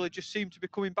 Wembley just seem to be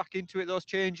coming back into it. Those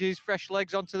changes, fresh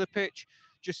legs onto the pitch,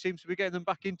 just seems to be getting them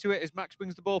back into it as Max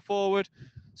brings the ball forward.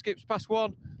 Skips past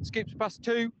 1, skips past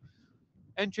 2.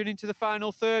 Entering into the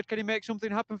final third, can he make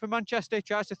something happen for Manchester? He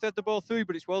tries to thread the ball through,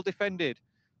 but it's well defended.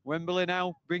 Wembley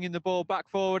now bringing the ball back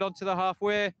forward onto the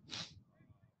halfway.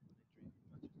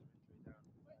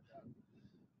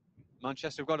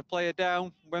 Manchester have got a player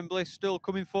down. Wembley still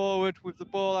coming forward with the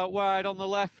ball out wide on the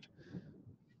left.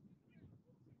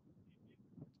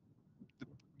 The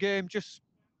game just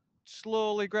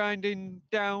slowly grinding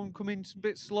down, coming a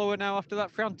bit slower now after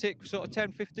that frantic sort of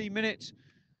 10-15 minutes.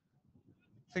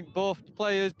 I think both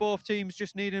players, both teams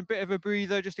just needing a bit of a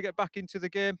breather just to get back into the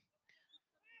game.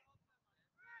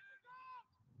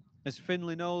 As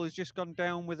Finley Knoll has just gone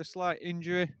down with a slight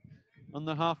injury on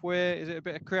the halfway. Is it a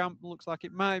bit of cramp? Looks like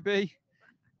it might be.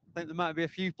 I think there might be a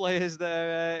few players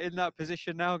there in that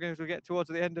position now as we get towards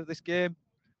the end of this game.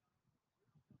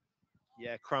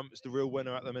 Yeah, Crump's the real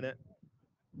winner at the minute.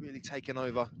 Really taking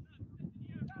over.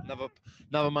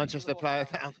 Another Manchester player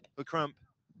down for Crump.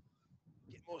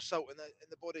 Get more salt in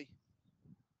the body.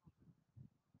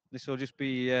 This will just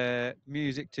be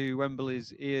music to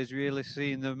Wembley's ears, really,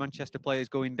 seeing the Manchester players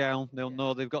going down. They'll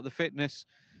know they've got the fitness,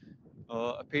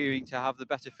 or appearing to have the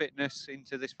better fitness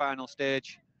into this final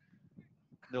stage.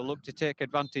 They'll look to take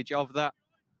advantage of that.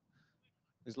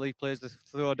 As Lee plays the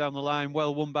throw down the line,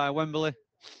 well won by Wembley.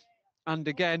 And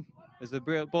again, as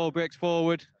the ball breaks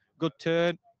forward, good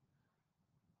turn.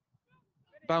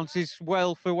 Bounces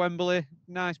well for Wembley,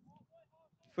 nice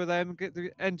for them, get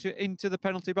the enter into the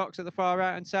penalty box at the far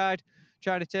right hand side,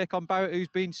 trying to take on Barrett, who's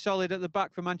been solid at the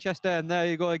back for Manchester. And there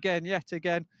you go again, yet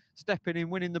again, stepping in,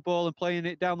 winning the ball and playing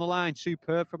it down the line.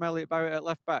 Superb from Elliot Barrett at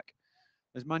left back.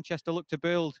 As Manchester look to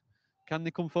build, Can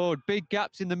they come forward? Big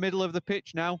gaps in the middle of the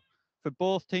pitch now for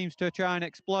both teams to try and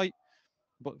exploit.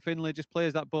 But Finlay just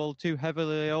plays that ball too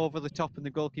heavily over the top and the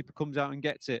goalkeeper comes out and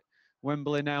gets it.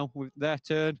 Wembley now with their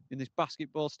turn in this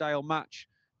basketball style match.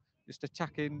 Just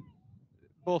attacking,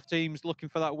 both teams looking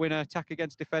for that winner. Attack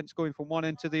against defence, going from one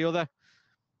end to the other.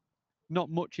 Not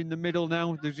much in the middle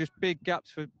now. There's just big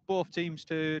gaps for both teams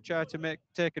to try to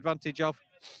take advantage of.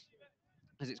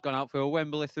 As it's gone out for a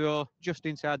Wembley throw just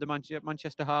inside the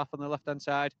Manchester half on the left-hand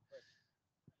side.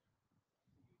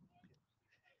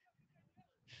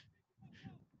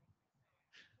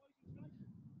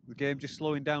 The game just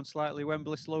slowing down slightly.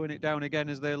 Wembley slowing it down again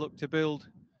as they look to build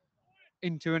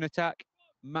into an attack.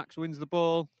 Max wins the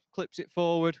ball, clips it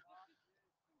forward.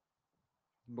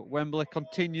 But Wembley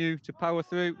continue to power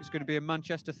through. It's going to be a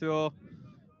Manchester throw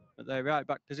at their right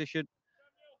back position.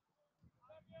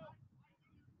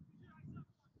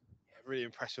 Yeah, really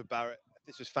impressed with Barrett. If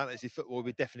this was fantasy football,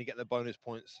 we'd definitely get the bonus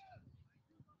points.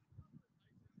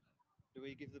 Do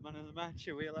we give the man of the match?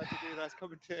 Are we allowed to do that as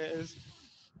commentators?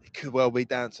 It could well be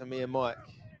down to me and Mike.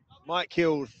 Mike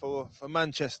Hill for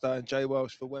Manchester and Jay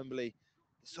Welsh for Wembley.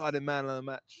 Decided man of the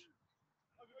match.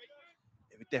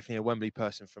 It was definitely a Wembley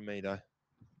person from me, though.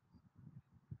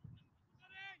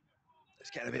 Let's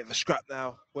get a bit of a scrap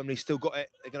now. Wembley still got it.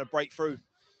 They're going to break through.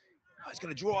 Oh, he's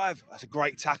going to drive. That's a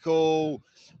great tackle.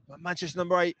 Manchester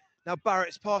number 8. Now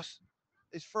Barrett's pass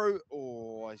is through.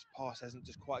 Oh, his pass hasn't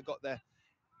just quite got there.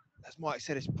 As Mike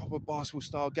said, it's a proper basketball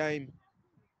style game.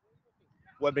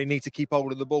 Wembley need to keep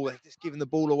hold of the ball. They're just giving the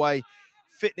ball away.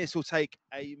 Fitness will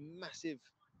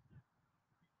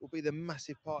be the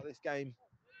massive part of this game.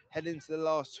 Heading into the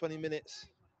last 20 minutes.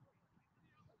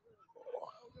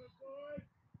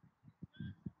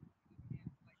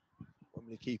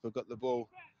 Wembley keeper got the ball.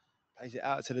 Plays it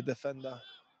out to the defender.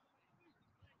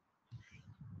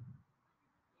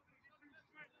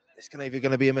 It's either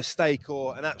going to be a mistake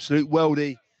or an absolute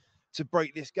worldie to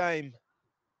break this game.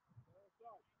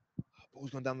 Ball's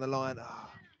gone down the line.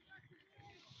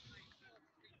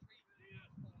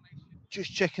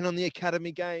 Just checking on the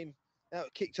academy game.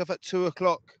 That kicked off at 2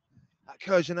 o'clock at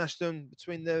Curzon Ashton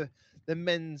between the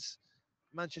men's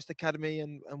Manchester Academy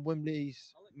and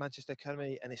Wembley's Manchester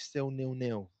Academy, and it's still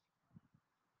 0-0.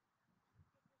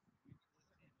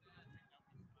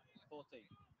 14.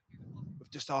 We've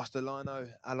just asked Delano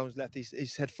how long's left. He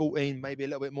said 14, maybe a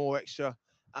little bit more extra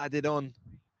added on.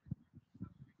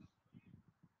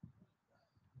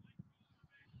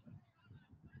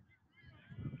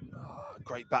 Oh,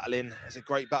 great battling. There's a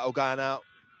great battle going out.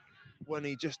 When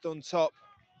he just on top.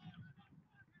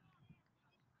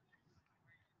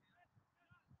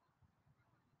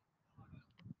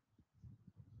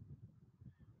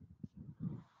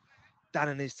 Dan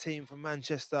and his team from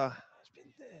Manchester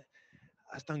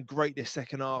has done great this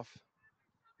second half.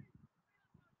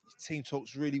 His team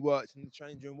talks really worked in the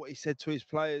change room. What he said to his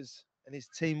players and his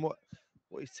team, what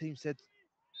his team said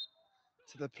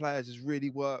to the players has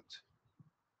really worked.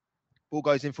 Ball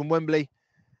goes in from Wembley.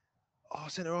 Oh,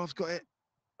 centre half's got it.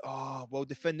 Oh, well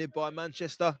defended by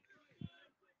Manchester.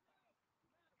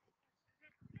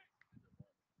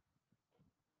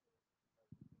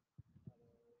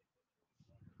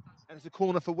 And it's a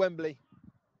corner for Wembley.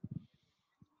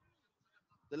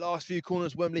 The last few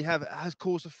corners Wembley has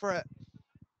caused a threat.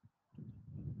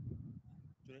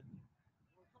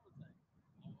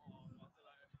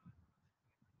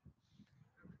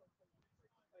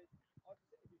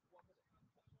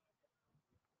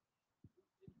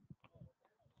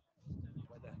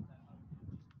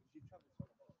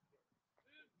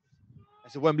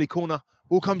 It's a Wembley corner.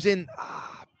 Ball comes in.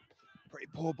 Pretty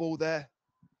poor ball there.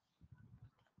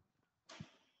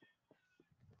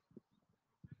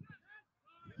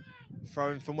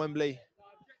 Throwing from Wembley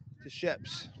to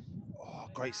Sheps. Oh,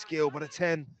 great skill, but a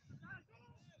 10.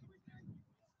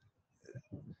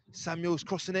 Samuel's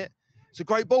crossing it. It's a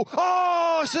great ball.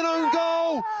 Oh, it's an own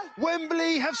goal.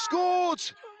 Wembley have scored.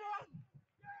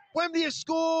 Wembley has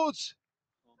scored.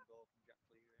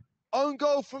 Own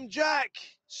goal from Jack.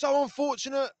 So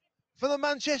unfortunate for the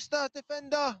Manchester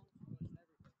defender.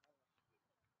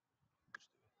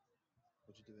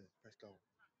 What'd you do there? Press goal.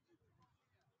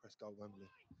 Press goal, Wembley.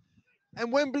 And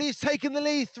Wembley is taking the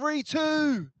lead,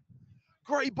 3-2.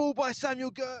 Great ball by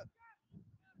Samuel Gert.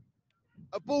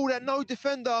 A ball that no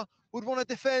defender would want to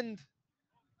defend.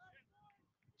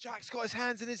 Jack's got his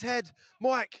hands in his head.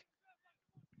 Mike.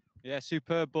 Yeah,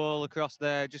 superb ball across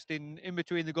there, just in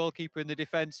between the goalkeeper and the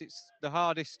defence. It's the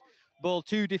hardest ball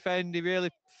to defend. He really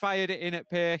fired it in at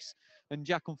pace. And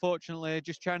Jack, unfortunately,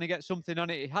 just trying to get something on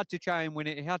it. He had to try and win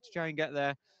it. He had to try and get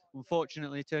there.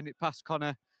 Unfortunately, he turned it past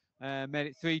Connor, made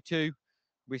it 3-2.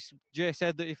 Jay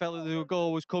said that he felt that the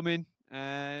goal was coming,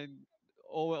 and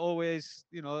always,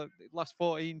 you know, last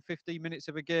 14, 15 minutes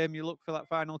of a game, you look for that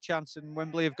final chance, and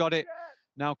Wembley have got it.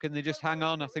 Now, can they just hang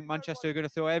on? I think Manchester are going to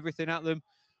throw everything at them.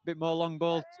 A bit more long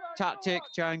ball tactic,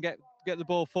 try and get the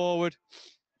ball forward.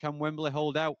 Can Wembley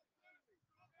hold out?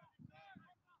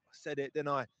 I said it, didn't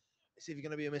I? It's either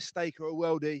going to be a mistake or a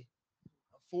worldie.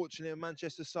 Unfortunately, on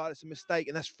Manchester side, it's a mistake,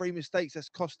 and that's 3 mistakes. That's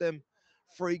cost them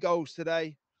 3 goals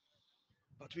today.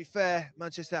 But to be fair,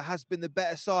 Manchester has been the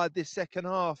better side this second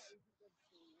half.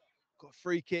 Got a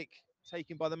free kick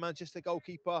taken by the Manchester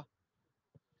goalkeeper.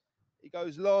 He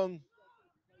goes long.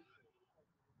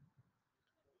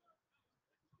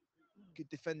 Good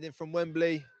defending from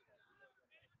Wembley.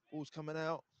 Ball's coming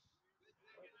out.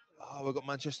 Oh, we've got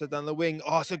Manchester down the wing.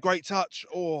 Oh, it's a great touch.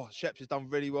 Oh, Sheps has done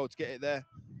really well to get it there.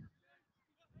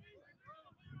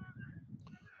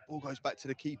 Ball goes back to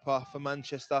the keeper for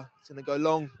Manchester. It's going to go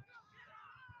long.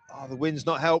 Oh, the wind's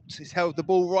not helped. It's held the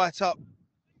ball right up.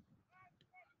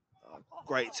 Oh,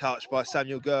 great touch by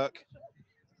Samuel Girk.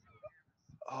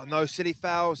 Oh, no silly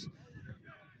fouls.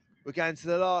 We're getting to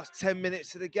the last 10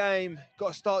 minutes of the game.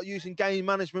 Got to start using game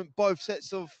management. Both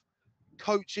sets of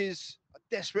coaches are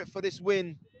desperate for this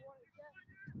win.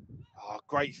 Oh,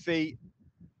 great feet.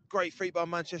 Great feet by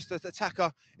Manchester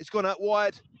attacker. It's gone out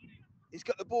wide. He's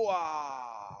got the ball.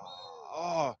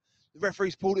 Oh, the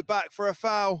referee's pulled it back for a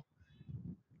foul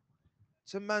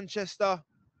to Manchester.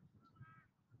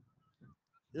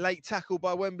 Late tackle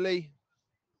by Wembley.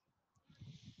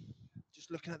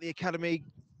 Just looking at the academy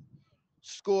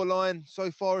scoreline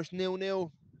so far, it's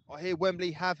 0-0. I hear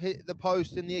Wembley have hit the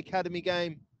post in the academy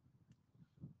game.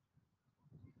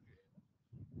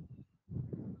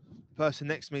 The person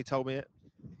next to me told me it.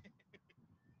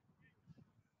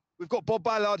 We've got Bob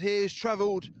Ballard here, who's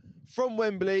travelled from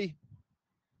Wembley.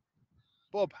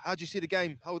 Bob, how do you see the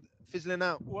game? How fizzling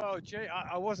out? Well, Jay,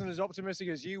 I wasn't as optimistic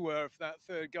as you were for that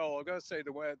third goal. I've got to say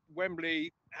that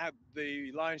Wembley had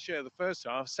the lion's share of the first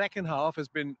half. Second half has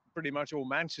been pretty much all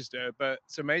Manchester, but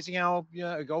it's amazing how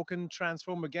a goal can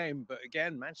transform a game. But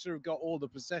again, Manchester have got all the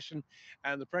possession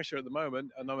and the pressure at the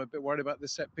moment, and I'm a bit worried about the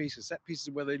set pieces. Set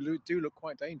pieces where they do look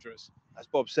quite dangerous. As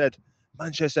Bob said,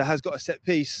 Manchester has got a set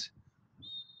piece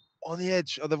on the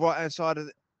edge of the right-hand side of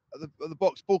the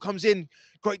box. Ball comes in.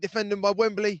 Great defending by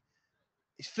Wembley.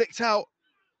 It's flicked out.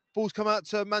 Ball's come out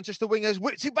to Manchester wingers.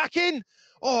 Whipped it back in.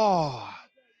 Oh,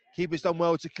 keeper's done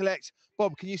well to collect.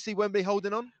 Bob, can you see Wembley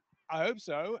holding on? I hope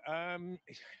so.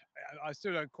 I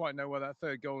still don't quite know why that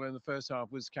third goal in the first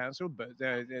half was cancelled, but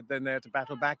then they had to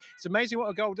battle back. It's amazing what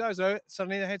a goal does, though.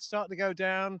 Suddenly the heads start to go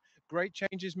down. Great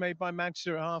changes made by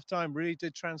Manchester at half-time really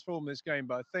did transform this game,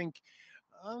 but I think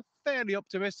I'm fairly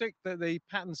optimistic that the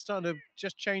pattern's starting to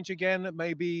just change again.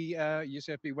 Maybe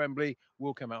UCFB Wembley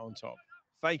will come out on top.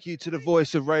 Thank you to the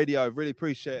voice of radio. Really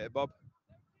appreciate it, Bob.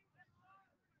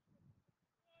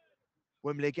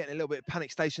 Wembley are getting a little bit of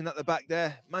panic station at the back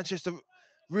there. Manchester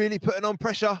really putting on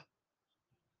pressure.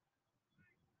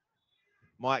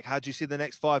 Mike, how do you see the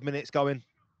next 5 minutes going?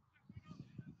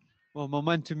 Well,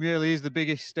 momentum really is the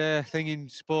biggest thing in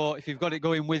sport. If you've got it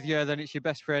going with you, then it's your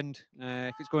best friend.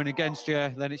 If it's going against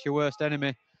you, then it's your worst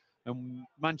enemy. And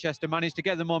Manchester managed to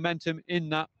get the momentum in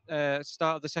that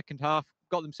start of the second half,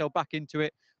 got themselves back into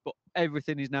it, but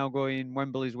everything is now going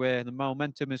Wembley's way. The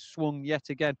momentum has swung yet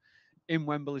again in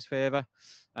Wembley's favour.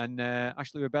 And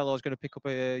Ashley Rebello is going to pick up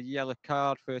a yellow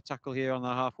card for a tackle here on the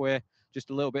halfway. Just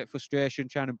a little bit of frustration,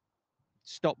 trying to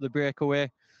stop the breakaway.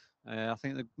 I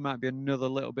think there might be another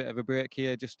little bit of a break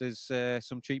here just as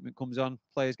some treatment comes on.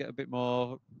 Players get a bit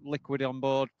more liquid on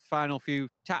board. Final few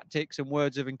tactics and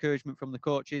words of encouragement from the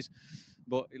coaches.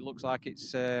 But it looks like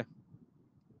it's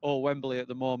all Wembley at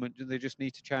the moment. They just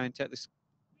need to try and take this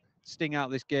sting out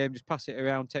of this game, just pass it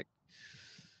around,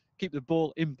 keep the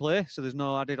ball in play so there's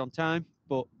no added on time,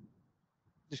 but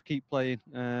just keep playing.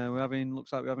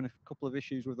 Looks like we're having a couple of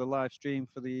issues with the live stream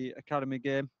for the academy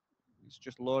game. It's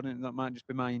just loading. That might just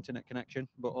be my internet connection,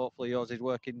 but hopefully yours is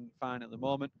working fine at the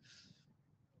moment.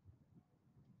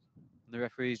 And the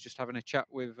referee's just having a chat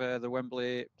with the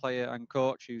Wembley player and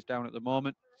coach who's down at the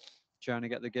moment, trying to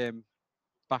get the game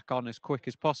back on as quick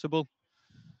as possible.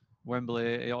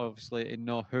 Wembley obviously in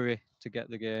no hurry to get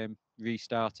the game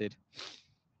restarted.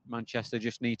 Manchester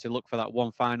just need to look for that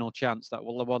one final chance, that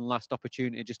one last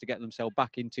opportunity just to get themselves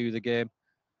back into the game.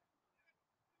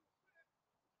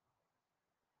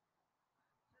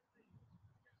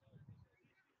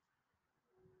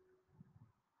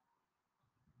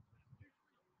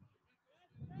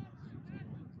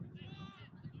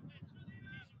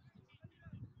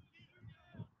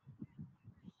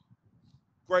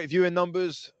 Great viewing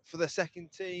numbers for the second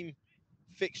team.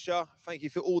 fixture. Thank you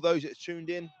for all those that tuned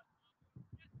in.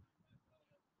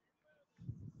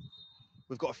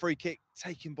 We've got a free kick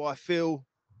taken by Phil.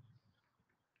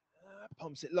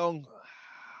 Pumps it long.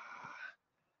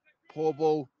 Poor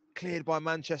ball, cleared by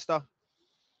Manchester.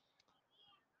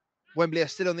 Wembley are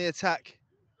still on the attack.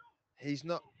 He's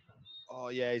not. Oh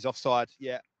yeah, he's offside.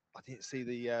 Yeah, I didn't see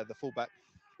the fullback.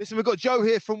 Listen, we've got Joe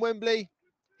here from Wembley.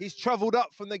 He's travelled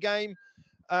up from the game.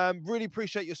 Really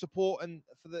appreciate your support and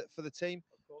for the team.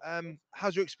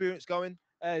 How's your experience going?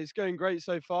 It's going great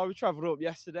so far. We travelled up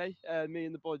yesterday, me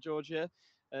and the boy George here,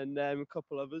 and a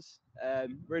couple others.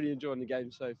 Really enjoying the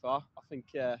game so far. I think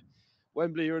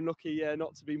Wembley are unlucky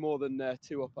not to be more than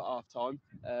 2 up at half time,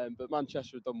 but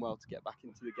Manchester have done well to get back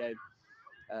into the game.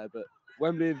 But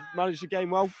Wembley have managed the game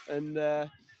well and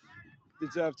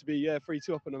deserve to be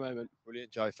 3-2 up in a moment.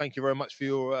 Brilliant, Joe. Thank you very much for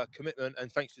your commitment,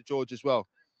 and thanks to George as well.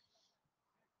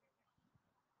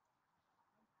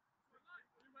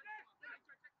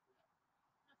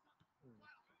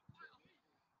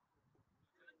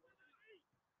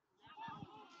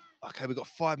 Okay, we've got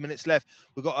 5 minutes left.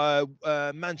 We've got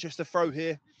a Manchester throw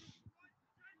here.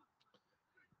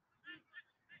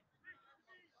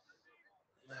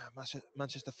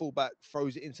 Manchester fullback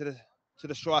throws it into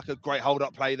the striker. Great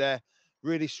hold-up play there.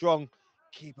 Really strong.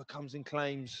 Keeper comes and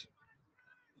claims.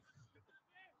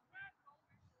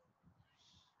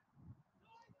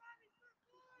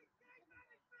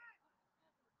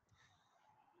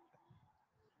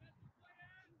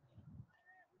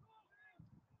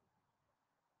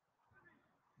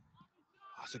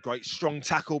 That's a great strong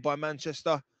tackle by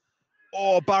Manchester.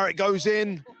 Oh, Barrett goes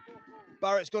in.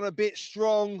 Barrett's gone a bit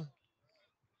strong.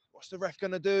 What's the ref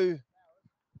going to do?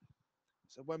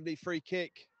 It's a Wembley free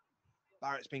kick.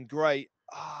 Barrett's been great.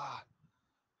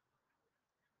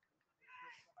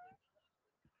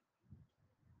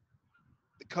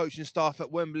 The coaching staff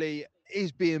at Wembley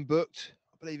is being booked.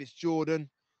 I believe it's Jordan.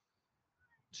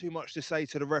 Too much to say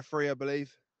to the referee, I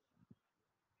believe.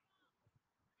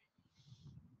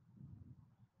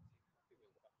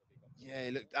 Yeah,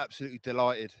 he looked absolutely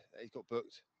delighted that he's got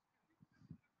booked.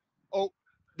 Oh,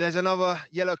 there's another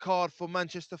yellow card for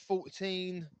Manchester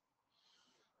 14.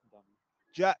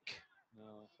 Jack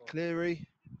Cleary.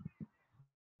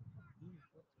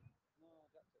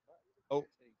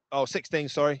 Oh, 16,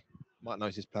 sorry. Might know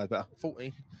his player better.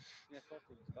 14. They've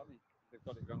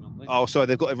got it wrong on the list. Oh, sorry,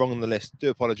 they've got it wrong on the list.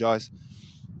 Do apologise.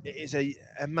 It is a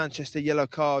Manchester yellow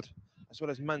card, as well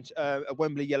as a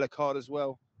Wembley yellow card as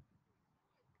well.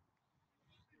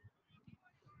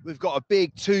 We've got a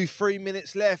big 2-3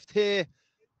 minutes left here.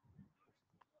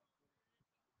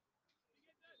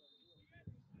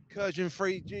 Kurgan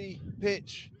 3G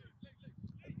pitch.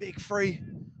 A big 3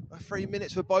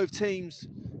 minutes for both teams.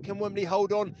 Can Wembley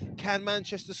hold on? Can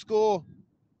Manchester score?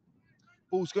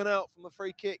 Ball's gone out from a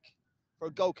free kick for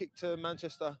a goal kick to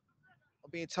Manchester.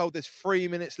 I'm being told there's 3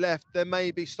 minutes left. There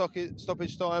may be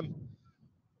stoppage time.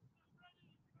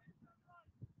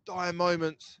 Dire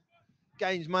moments.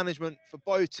 Games management for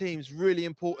both teams, really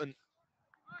important.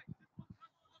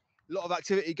 A lot of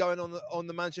activity going on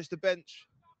the Manchester bench.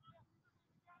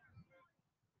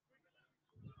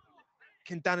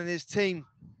 Can Dan and his team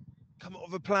come up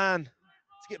with a plan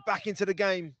to get back into the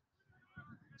game?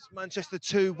 It's Manchester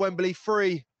 2, Wembley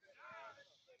 3.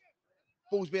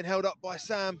 Ball's being held up by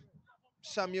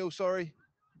Samuel, sorry.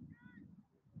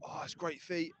 Oh, it's great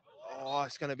feet. Oh,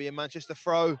 it's going to be a Manchester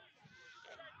throw.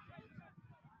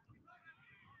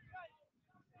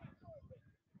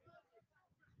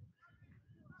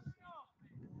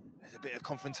 There's a bit of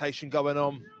confrontation going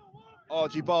on.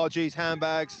 Argy-bargies,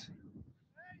 handbags.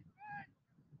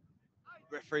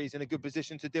 Referee's in a good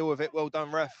position to deal with it. Well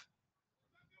done, ref.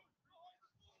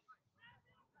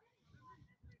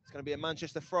 It's going to be a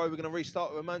Manchester throw. We're going to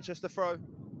restart with a Manchester throw.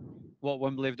 What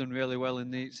Wembley have done really well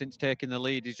since taking the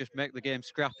lead is just make the game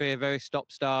scrappy, very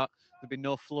stop-start. There's been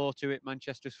no flow to it.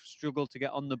 Manchester struggled to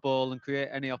get on the ball and create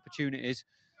any opportunities.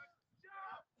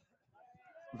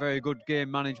 Very good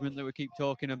game management that we keep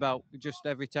talking about. Just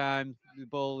every time the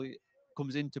ball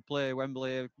comes into play,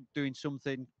 Wembley are doing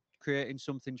something, creating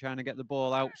something, trying to get the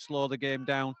ball out, slow the game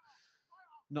down,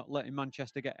 not letting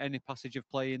Manchester get any passage of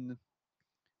play in.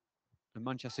 And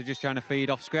Manchester just trying to feed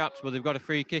off scraps, but they've got a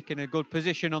free kick in a good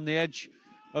position on the edge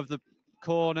of the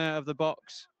corner of the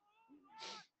box.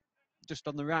 Just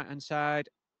on the right-hand side,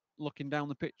 looking down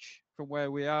the pitch from where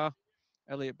we are.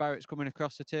 Elliot Barrett's coming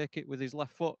across to take it with his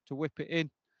left foot to whip it in.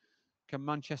 Can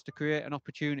Manchester create an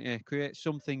opportunity, create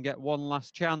something, get one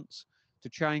last chance to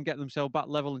try and get themselves back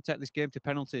level and take this game to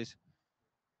penalties?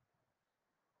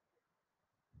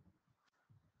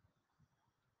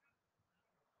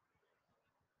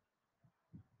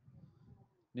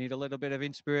 Need a little bit of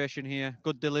inspiration here.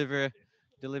 Good delivery.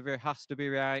 Delivery has to be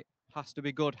right, has to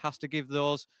be good, has to give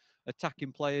those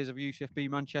attacking players of UCFB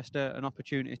Manchester an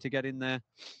opportunity to get in there.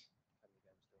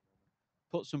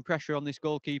 Put some pressure on this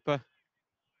goalkeeper.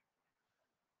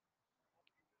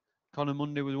 Connor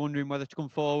Mundy was wondering whether to come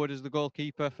forward as the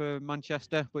goalkeeper for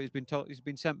Manchester, but he's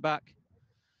been sent back.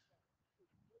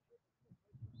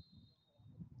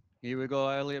 Here we go,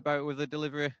 Elliot Bout with the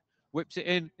delivery. Whips it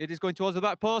in. It is going towards the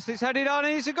back post. It's headed on.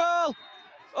 It's a goal.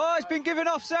 Oh, it's been given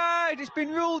offside. It's been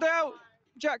ruled out.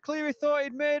 Jack Cleary thought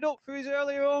he'd made up for his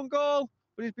earlier own goal,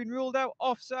 but he's been ruled out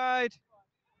offside.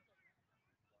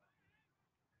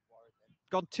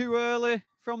 Gone too early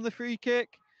from the free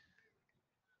kick.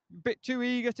 Bit too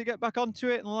eager to get back onto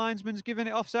it, and the linesman's given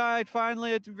it offside.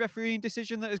 Finally, a refereeing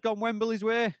decision that has gone Wembley's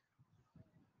way.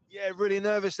 Yeah, really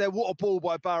nervous there. What a ball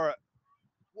by Barrett.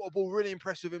 What a ball. Really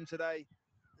impressed with him today.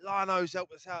 Lano's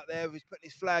helped us out there. He's putting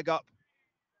his flag up.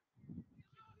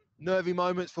 Nervy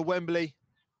moments for Wembley.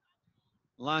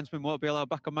 Linesman won't be allowed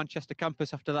back on Manchester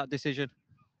campus after that decision.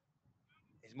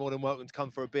 He's more than welcome to come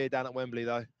for a beer down at Wembley,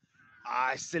 though.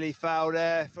 Ah, silly foul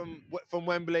there from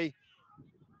Wembley.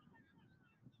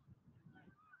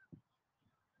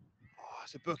 Oh,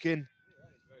 it's a booking.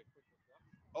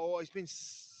 Oh, he's been...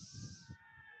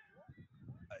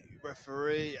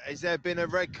 Referee, has there been a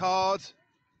red card?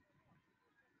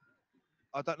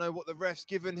 I don't know what the ref's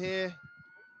given here.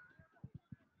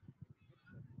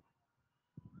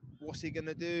 What's he going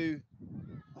to do?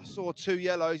 I saw 2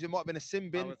 yellows. It might have been a sin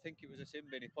bin. I would think it was a sin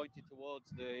bin. He pointed towards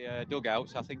the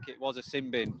dugouts. I think it was a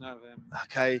sin bin.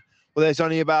 Okay. Well, there's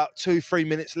only about 2-3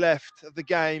 minutes left of the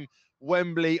game.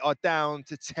 Wembley are down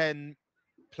to 10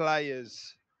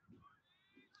 players.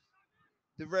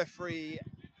 The referee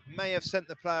may have sent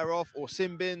the player off or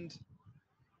sin binned.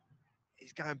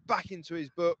 He's going back into his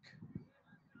book.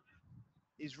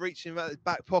 He's reaching out his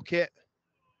back pocket.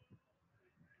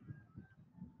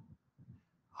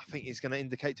 I think he's going to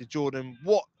indicate to Jordan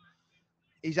what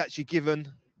he's actually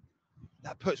given.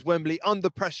 That puts Wembley under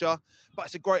pressure, but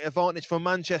it's a great advantage for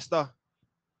Manchester.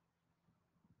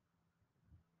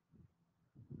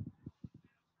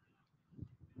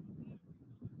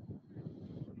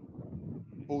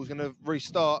 Ball's going to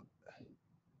restart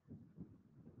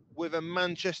with a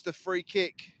Manchester free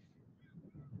kick.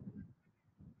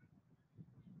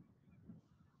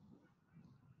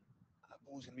 That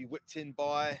ball's going to be whipped in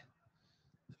by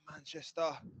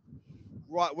Manchester.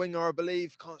 Right winger, I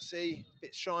believe. Can't see. A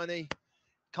bit shiny.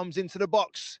 Comes into the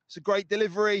box. It's a great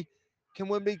delivery. Can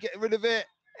Wembley get rid of it?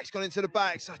 It's gone into the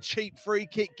back. It's a cheap free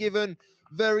kick given.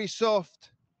 Very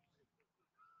soft.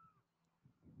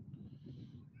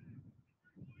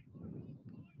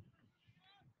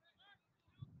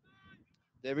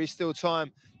 There is still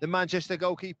time. The Manchester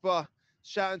goalkeeper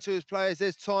shouting to his players,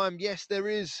 there's time. Yes, there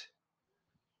is.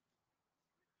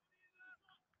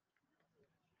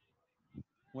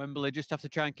 Wembley just have to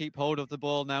try and keep hold of the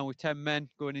ball now with 10 men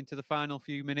going into the final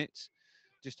few minutes.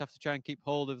 Just have to try and keep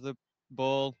hold of the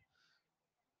ball.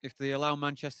 If they allow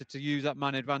Manchester to use that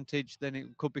man advantage, then it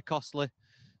could be costly.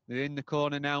 They're in the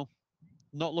corner now,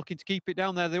 not looking to keep it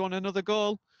down there. They want another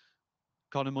goal.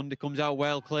 Connor Mundy comes out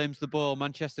well, claims the ball.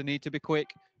 Manchester need to be quick,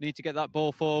 need to get that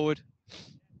ball forward.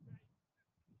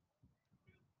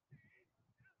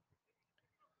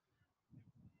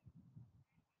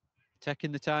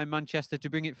 Taking the time, Manchester, to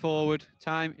bring it forward.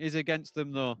 Time is against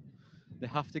them, though. They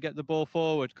have to get the ball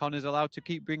forward. Connor's allowed to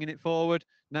keep bringing it forward.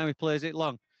 Now he plays it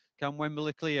long. Can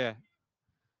Wembley clear?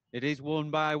 It is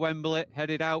won by Wembley,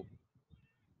 headed out.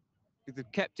 They've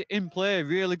kept it in play.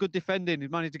 Really good defending. He's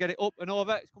managed to get it up and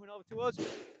over. It's coming over to us.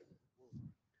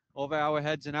 Over our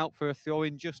heads and out for a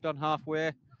throw-in just on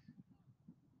halfway.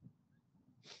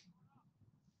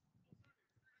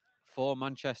 For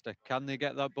Manchester, can they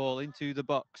get that ball into the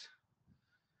box?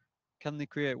 Can they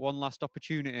create one last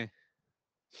opportunity?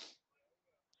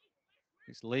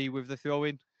 It's Lee with the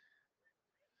throw-in.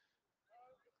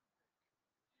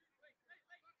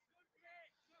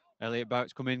 Elliot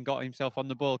Bout's come in, got himself on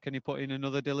the ball. Can he put in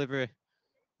another delivery?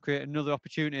 Create another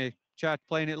opportunity. Tried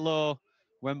playing it low.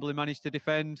 Wembley managed to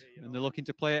defend, and they're looking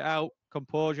to play it out.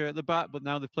 Composure at the back, but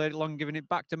now they've played it long, giving it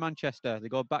back to Manchester. They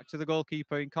go back to the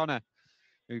goalkeeper in Connor,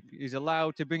 who is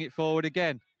allowed to bring it forward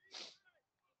again.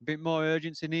 A bit more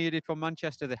urgency needed from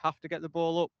Manchester. They have to get the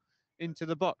ball up into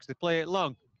the box. They play it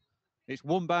long. It's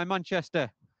won by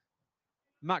Manchester.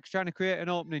 Max trying to create an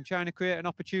opening, trying to create an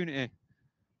opportunity.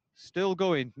 Still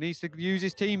going, needs to use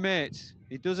his teammates.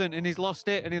 He doesn't, and he's lost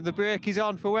it, and the break is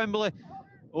on for Wembley.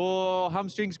 Oh,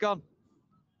 hamstring's gone.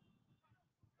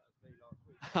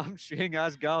 Hamstring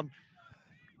has gone.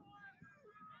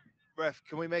 Ref,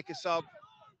 can we make a sub?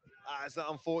 It's an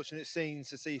unfortunate scene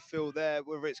to see Phil there,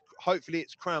 whether it's hopefully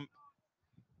it's cramp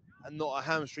and not a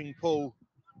hamstring pull.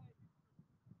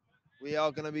 We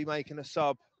are going to be making a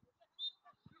sub.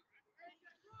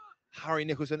 Harry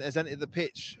Nicholson has entered the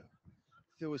pitch.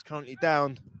 Phil is currently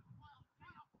down.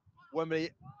 Wembley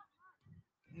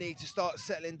need to start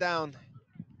settling down,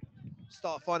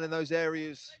 start finding those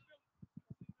areas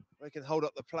where they can hold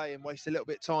up the play and waste a little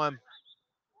bit of time.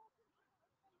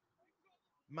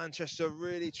 Manchester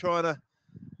really trying to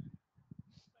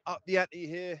up the ante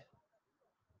here.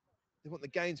 They want the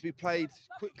game to be played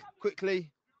quickly.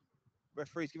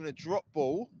 Referee's giving a drop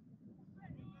ball.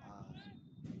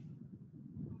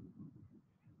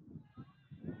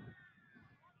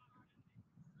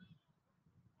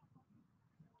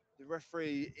 The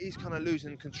referee is kind of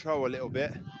losing control a little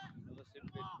bit. Another sin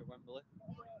bin for Wembley.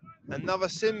 Another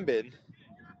sin bin.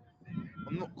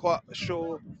 I'm not quite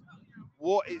sure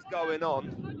what is going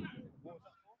on.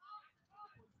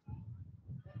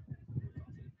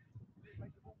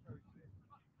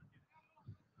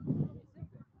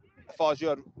 As far as you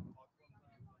heard,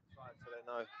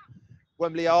 no.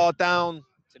 Wembley are down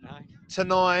to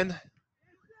 9.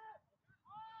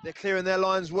 They're clearing their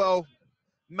lines well.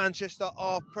 Manchester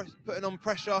are putting on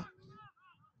pressure.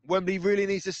 Wembley really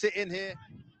needs to sit in here.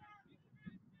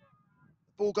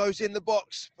 Ball goes in the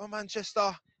box for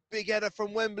Manchester. Big header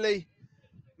from Wembley.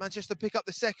 Manchester pick up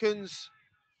the seconds.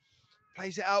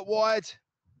 Plays it out wide.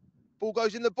 Ball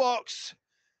goes in the box.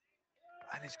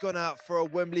 And it's gone out for a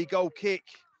Wembley goal kick.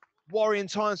 Worrying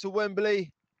times for Wembley.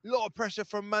 A lot of pressure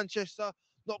from Manchester.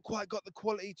 Not quite got the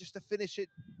quality just to finish it.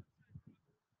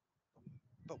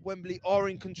 But Wembley are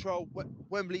in control.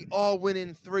 Wembley are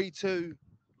winning 3-2.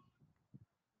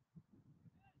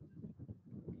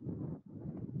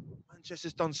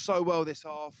 Manchester's done so well this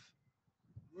half.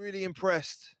 Really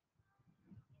impressed.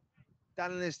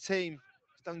 Dan and his team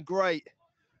has done great.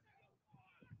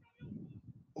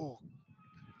 Oh,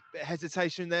 bit of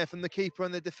hesitation there from the keeper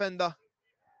and the defender.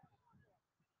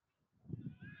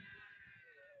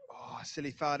 Oh,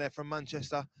 silly foul there from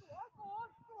Manchester.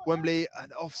 Wembley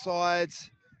and offside.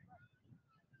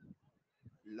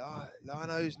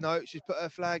 Lino's no, she's put her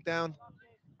flag down.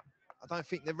 I don't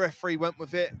think the referee went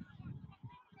with it.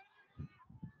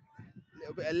 A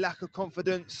little bit of lack of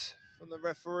confidence from the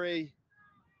referee.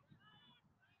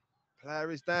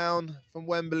 Player is down from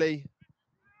Wembley.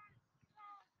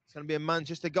 It's going to be a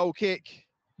Manchester goal kick.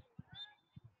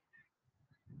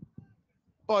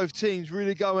 Both teams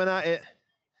really going at it.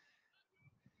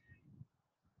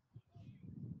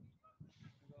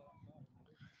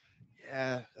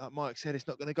 Yeah, like Mike said, it's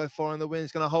not going to go far in the wind.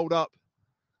 It's going to hold up.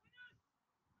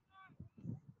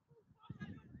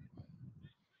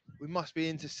 We must be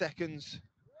into seconds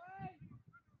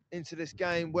into this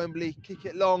game. Wembley kick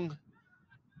it long.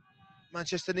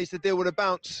 Manchester needs to deal with a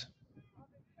bounce.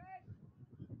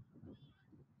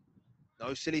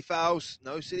 No silly fouls.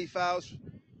 No silly fouls.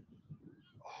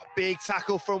 Oh, big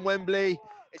tackle from Wembley.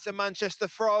 It's a Manchester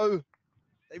throw.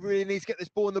 They really need to get this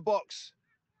ball in the box.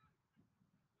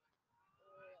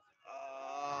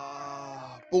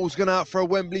 Ball's gone out for a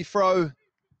Wembley throw. The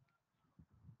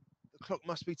clock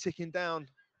must be ticking down.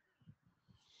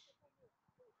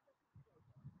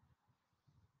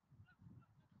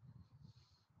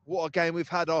 What a game we've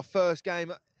had, our first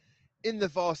game in the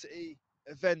Varsity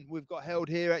event we've got held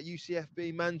here at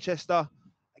UCFB Manchester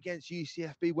against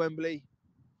UCFB Wembley.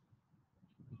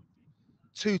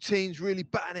 Two teams really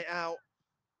batting it out.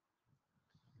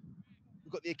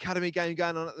 We've got the academy game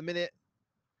going on at the minute.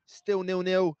 Still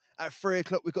 0-0 at 3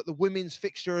 o'clock. We've got the women's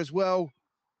fixture as well.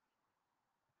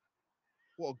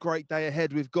 What a great day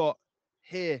ahead we've got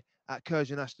here at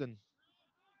Curzon Ashton.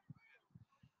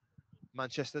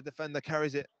 Manchester defender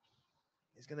carries it.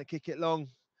 He's going to kick it long.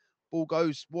 Ball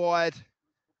goes wide.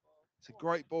 It's a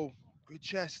great ball. Good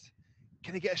chest.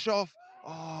 Can he get a shot off?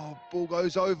 Oh, ball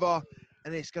goes over.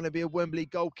 And it's going to be a Wembley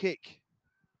goal kick.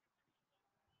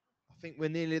 I think we're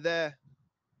nearly there.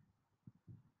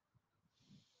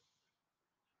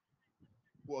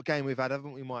 What a game we've had,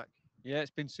 haven't we, Mike? Yeah,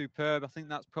 it's been superb. I think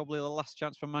that's probably the last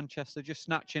chance for Manchester, just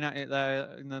snatching at it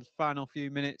there in the final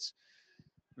few minutes,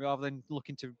 rather than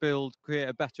looking to build, create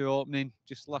a better opening,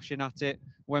 just lashing at it.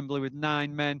 Wembley with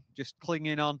 9 men, just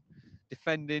clinging on,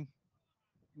 defending,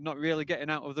 not really getting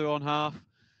out of their own half,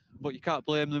 but you can't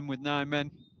blame them with 9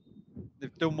 men.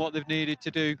 They've done what they've needed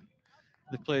to do.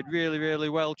 They've played really, really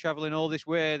well, travelling all this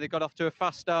way. They got off to a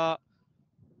fast start.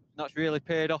 That's really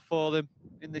paid off for them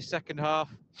in this second half.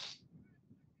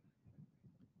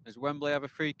 As Wembley have a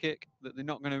free kick that they're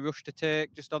not going to rush to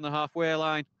take, just on the halfway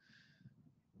line.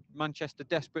 Manchester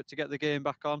desperate to get the game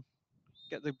back on.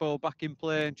 get the ball back in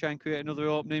play and try and create another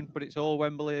opening. But it's all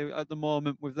Wembley at the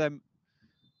moment with them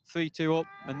 3-2 up.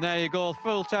 And there you go,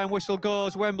 full-time whistle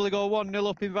goes. Wembley go 1-0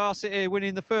 up in Varsity,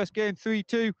 winning the first game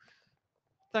 3-2.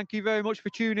 Thank you very much for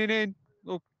tuning in.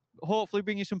 We'll hopefully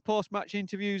bring you some post-match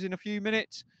interviews in a few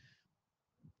minutes.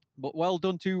 But well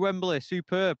done to Wembley,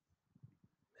 superb.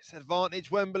 It's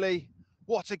advantage Wembley.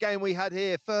 What a game we had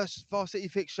here. First Varsity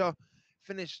fixture,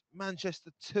 finished Manchester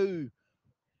 2,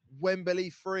 Wembley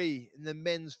 3 in the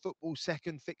men's football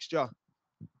second fixture.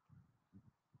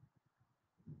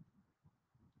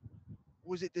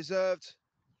 Was it deserved?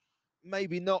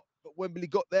 Maybe not, but Wembley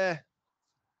got there.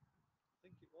 I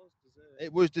think it was deserved.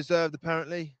 It was deserved,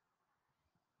 apparently.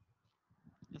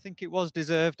 I think it was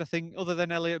deserved. I think other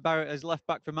than Elliot Barrett as left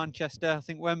back for Manchester, I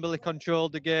think Wembley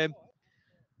controlled the game.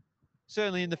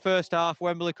 Certainly in the first half,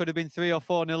 Wembley could have been 3 or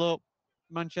 4-0 up.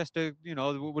 Manchester, you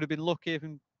know, would have been lucky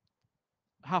and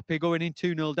happy going in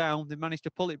 2-0 down. They managed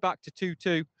to pull it back to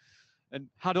 2-2 and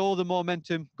had all the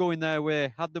momentum going their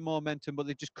way, had the momentum, but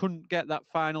they just couldn't get that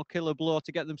final killer blow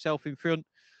to get themselves in front.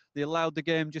 They allowed the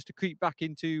game just to creep back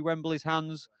into Wembley's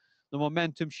hands. The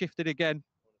momentum shifted again.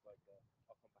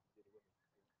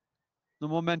 The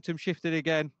momentum shifted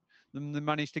again. And they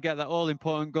managed to get that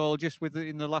all-important goal just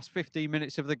within the last 15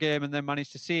 minutes of the game and then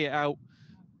managed to see it out.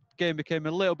 Game became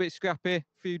a little bit scrappy. A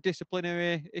few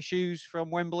disciplinary issues from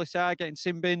Wembley side, getting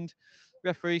sin-binned.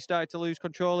 Referee started to lose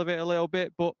control of it a little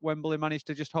bit, but Wembley managed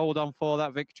to just hold on for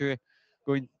that victory,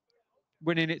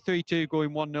 winning it 3-2, going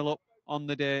 1-0 up on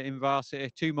the day in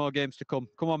Varsity. 2 more games to come.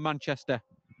 Come on, Manchester.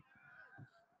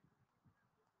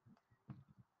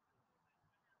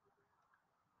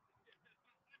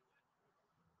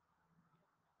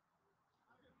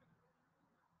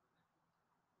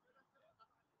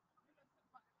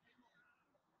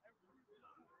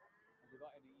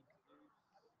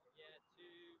 Yeah,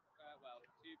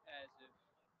 two pairs of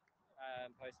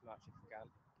post-match if we can.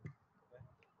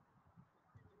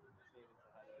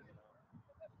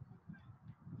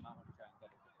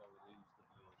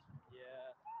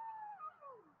 Yeah.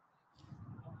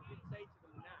 I did say to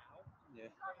them now. Yeah.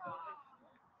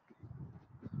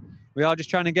 We are just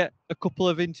trying to get a couple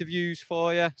of interviews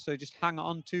for you, so just hang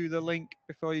on to the link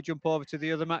before you jump over to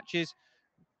the other matches.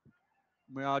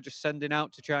 We are just sending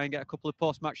out to try and get a couple of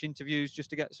post-match interviews just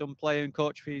to get some player and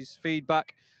coach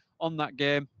feedback on that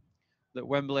game that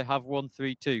Wembley have won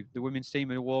 3-2. The women's team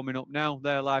are warming up now.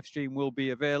 Their live stream will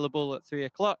be available at 3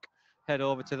 o'clock. Head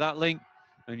over to that link,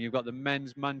 and you've got the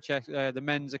men's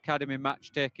academy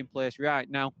match taking place right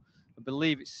now. I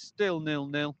believe it's still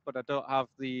 0-0, but I don't have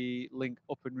the link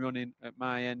up and running at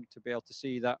my end to be able to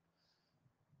see that.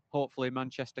 Hopefully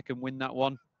Manchester can win that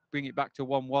one, bring it back to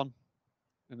 1-1,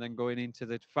 and then going into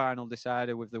the final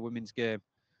decider with the women's game.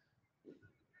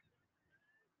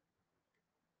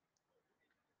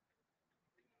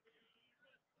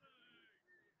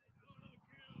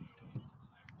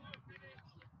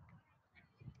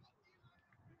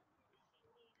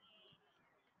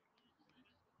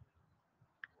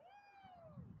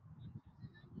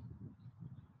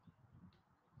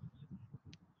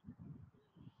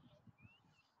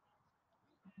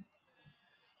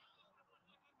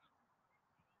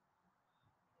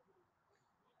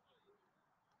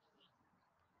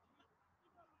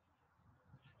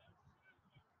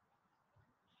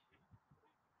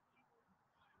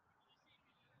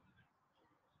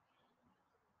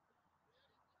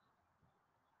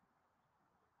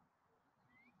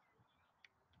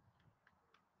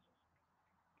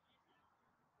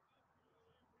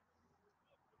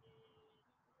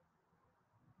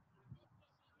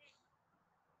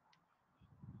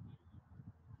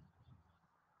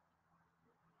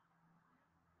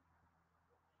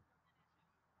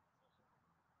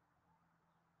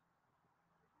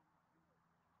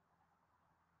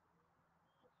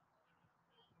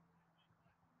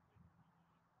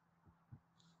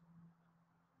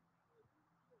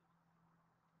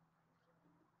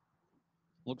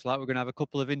 Looks like we're going to have a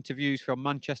couple of interviews from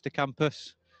Manchester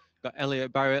campus. Got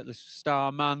Elliot Barrett, the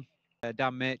star man,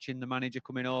 Dan Machin, the manager,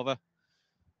 coming over.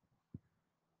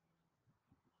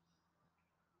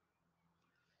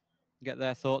 Get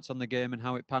their thoughts on the game and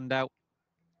how it panned out.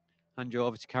 Hand you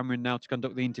over to Cameron now to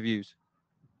conduct the interviews.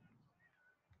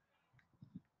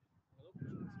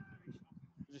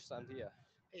 Just stand here.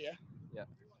 Here? Yeah.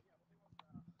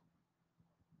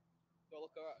 Do I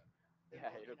look alright? Yeah,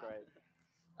 you look great.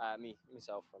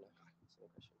 Myself, on some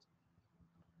questions.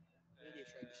 Media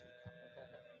trainers.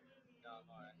 No, I'm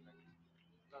alright.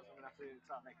 That's what I'm going to have to do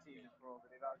start next season for all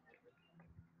the development.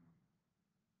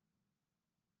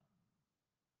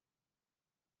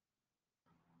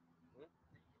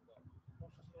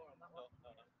 What's the score on that one? No.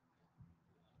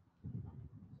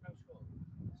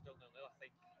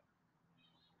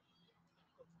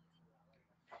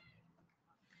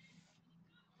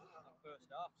 First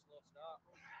half, slow start.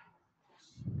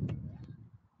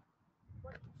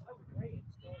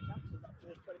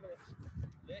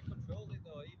 They controlled it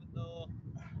though, even though.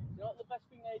 You know what the best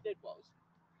thing they did was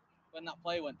when that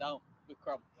player went down with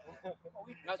cramp.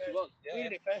 Actually was. We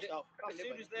did it first off. As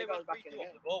soon as they went back in,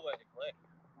 the ball weren't in play.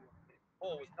 The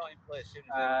ball was not in play as soon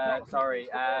as they Sorry,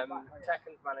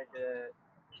 second manager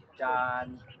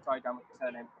Dan. Sorry, Dan, what's your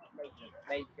surname?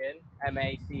 Machin.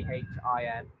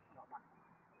 Machin.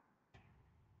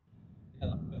 Yeah,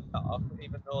 that first half,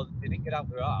 even though they didn't get out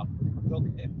their half, they controlled the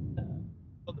game.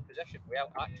 On the possession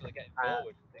without actually getting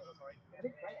forward.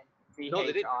 No,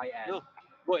 they didn't. No.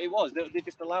 But it was. They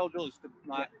just allowed us to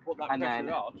like put that And pressure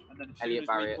then on, and then as soon Elliot as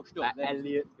Barrett, we pushed up, then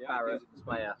Elliot the Barrett ideas of the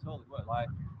player. totally were. Like,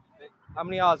 How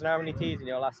many R's and how many T's in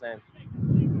your last name?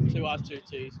 2 R's, 2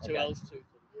 T's, 2 Okay. L's, 2 T's.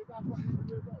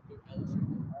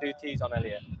 2 T's on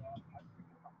Elliot.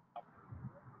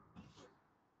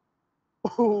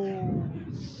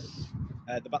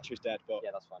 The battery's dead, but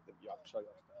yeah, that's fine. You have to show you.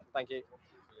 Thank you.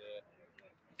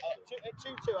 At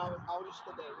 2-2, I'll just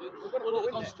stood there. We're going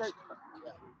to concentrate.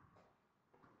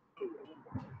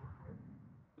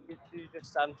 Could you just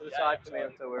stand to the side for me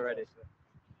until we're ready?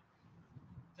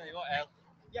 Tell you what, El.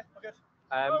 Yeah,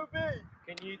 okay.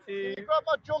 Can you two grab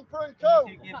my jumper and coat?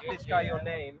 give this guy your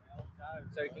name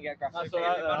so he can get graphics? That's all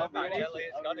right.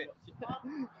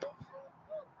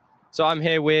 So I'm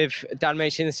here with Dan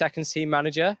Machin, the second team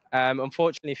manager.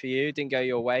 Unfortunately for you, it didn't go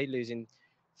your way, losing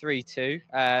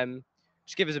 3-2.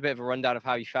 Just give us a bit of a rundown of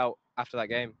how you felt after that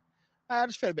game. I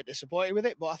just feel a bit disappointed with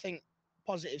it, but I think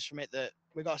positives from it that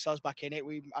we got ourselves back in it.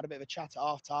 We had a bit of a chat at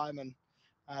half time and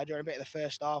during a bit of the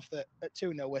first half that at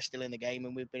 2-0 we're still in the game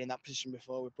and we've been in that position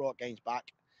before. We've brought games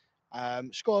back.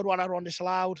 Scored one, had one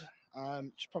disallowed.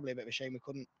 It's probably a bit of a shame we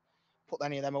couldn't put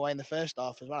any of them away in the first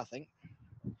half as well, I think.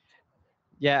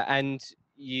 Yeah, and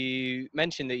you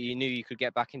mentioned that you knew you could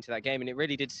get back into that game, and it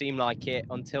really did seem like it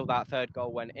until that third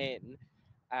goal went in.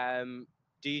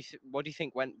 What do you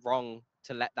think went wrong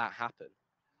to let that happen?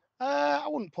 I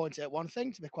wouldn't point it at one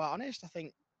thing, to be quite honest. I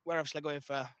think we're obviously going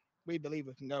for, we believe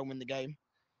we can go and win the game.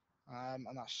 And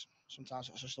sometimes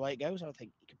that's just the way it goes. I don't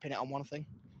think you can pin it on one thing.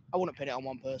 I wouldn't pin it on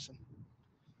one person.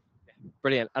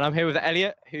 Brilliant. And I'm here with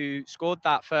Elliot, who scored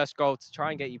that first goal to try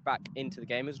and get you back into the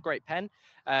game. It was a great pen.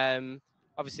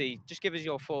 Obviously, just give us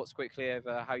your thoughts quickly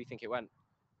over how you think it went.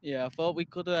 Yeah, I thought we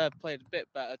could have played a bit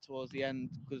better towards the end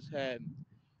because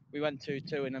we went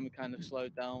 2-2 and then we kind of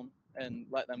slowed down and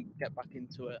let them get back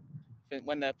into it. I think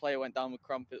when their player went down with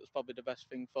cramp, it was probably the best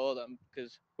thing for them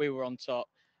because we were on top,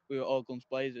 we were all guns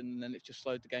blazing, and then it just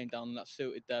slowed the game down and that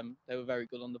suited them. They were very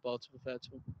good on the ball, to be fair to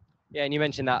them. Yeah, and you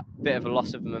mentioned that bit of a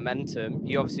loss of momentum.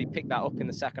 You obviously picked that up in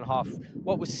the second half.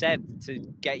 What was said to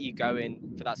get you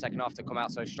going for that second half to come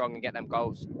out so strong and get them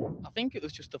goals? I think it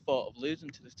was just the thought of losing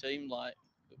to this team, like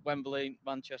Wembley,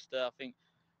 Manchester. I think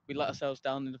we let ourselves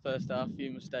down in the first half, a few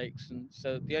mistakes, and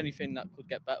so the only thing that could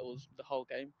get better was the whole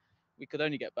game. We could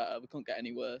only get better. We couldn't get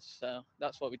any worse. So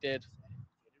that's what we did.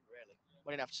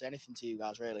 We didn't have to say anything to you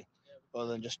guys, really, other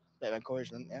than just a bit of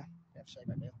encouragement. Yeah, you have to say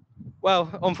that deal.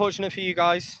 Well, unfortunate for you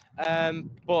guys,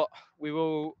 but we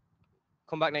will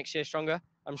come back next year stronger,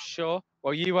 I'm sure.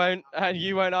 Well, you won't, and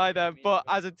you won't either, but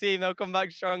as a team, they'll come back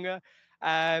stronger.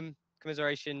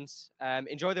 Commiserations.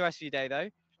 Enjoy the rest of your day, though.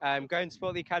 Go and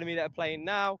support the academy that are playing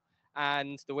now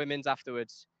and the women's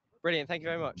afterwards. Brilliant. Thank you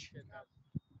very much.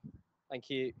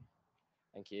 Thank you.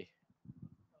 Thank you.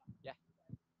 Yeah.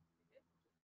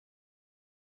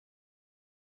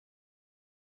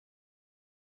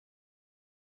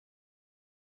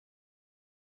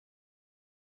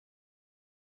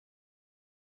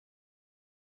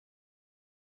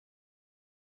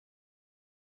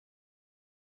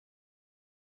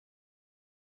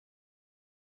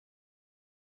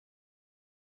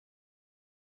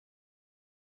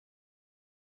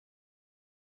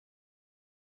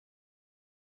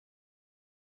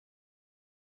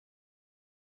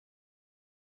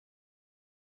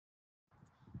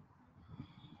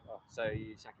 Oh, so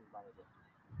you second manager?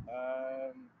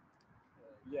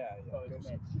 Yeah.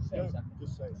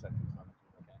 Just say second manager.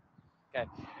 Okay.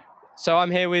 So I'm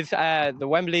here with the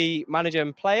Wembley manager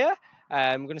and player.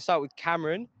 I'm going to start with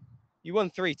Cameron. You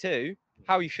won 3-2.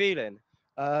 How are you feeling?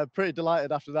 Pretty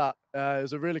delighted after that. It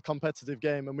was a really competitive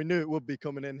game, and we knew it would be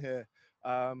coming in here.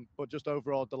 But just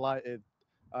overall delighted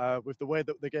with the way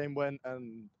that the game went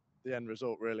and the end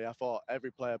result. Really, I thought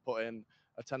every player put in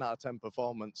a 10 out of 10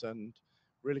 performance and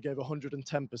really gave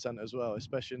 110% as well,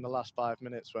 especially in the last 5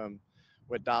 minutes when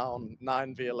we're down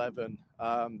 9v11.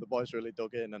 The boys really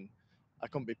dug in, and I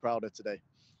couldn't be prouder today.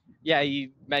 Yeah,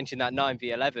 you mentioned that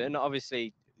 9v11.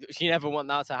 Obviously, you never want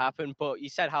that to happen. But you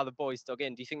said how the boys dug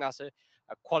in. Do you think that's a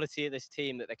quality of this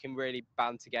team that they can really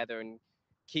band together and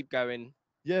keep going?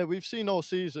 Yeah, we've seen all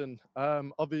season.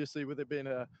 Obviously, with it being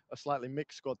a slightly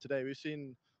mixed squad today, we've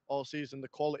seen all season the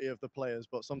quality of the players,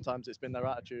 but sometimes it's been their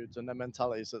attitudes and their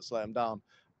mentalities that let them down.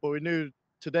 But we knew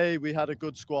today we had a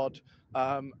good squad,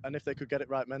 and if they could get it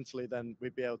right mentally, then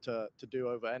we'd be able to do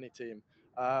over any team.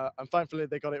 And thankfully,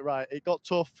 they got it right. It got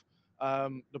tough.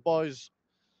 The boys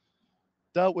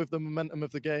dealt with the momentum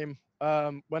of the game.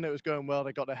 When it was going well,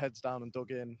 they got their heads down and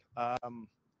dug in. And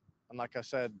like I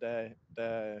said,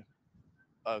 they're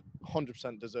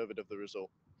 100% deserved of the result.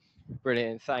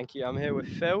 Brilliant, thank you. I'm here with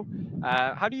Phil.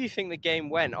 How do you think the game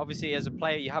went? Obviously, as a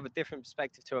player, you have a different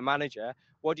perspective to a manager.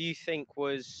 What do you think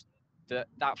was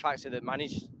that factor that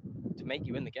managed to make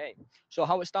you win the game? So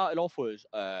how it started off was,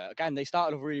 again, they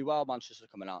started off really well, Manchester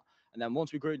coming out. And then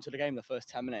once we grew into the game in the first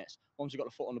 10 minutes, once we got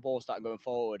the foot on the ball, started going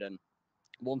forward. And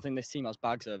one thing this team has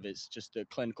bags of is just the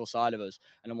clinical side of us.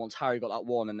 And then once Harry got that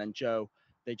one and then Joe,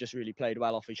 they just really played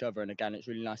well off each other. And again, it's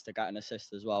really nice to get an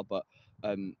assist as well. But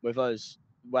with us,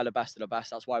 we're the best of the best.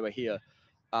 That's why we're here.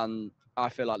 And I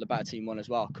feel like the better team won as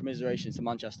well. Commiserations to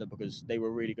Manchester because they were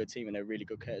a really good team and they're a really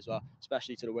good kit as well,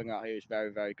 especially to the winger out here who's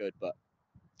very, very good. But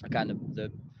again,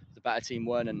 the better team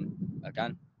won, and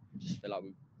again, just feel like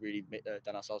we really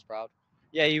done ourselves proud.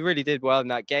 Yeah, you really did well in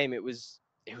that game. It was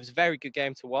a very good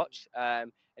game to watch,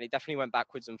 and it definitely went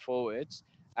backwards and forwards.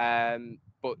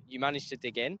 But you managed to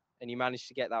dig in and you managed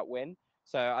to get that win.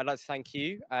 So I'd like to thank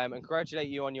you and congratulate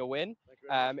you on your win.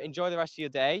 Enjoy the rest of your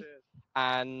day,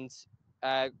 and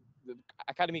the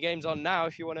academy game's on now.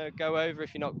 If you want to go over,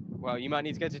 if you're not, well, you might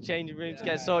need to go to changing rooms,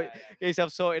 get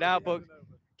yourself sorted out, but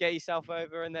get yourself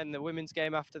over, and then the women's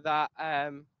game after that.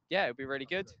 Yeah, it'll be really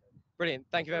good. Brilliant.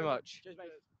 Thank you very much. Cheers, mate.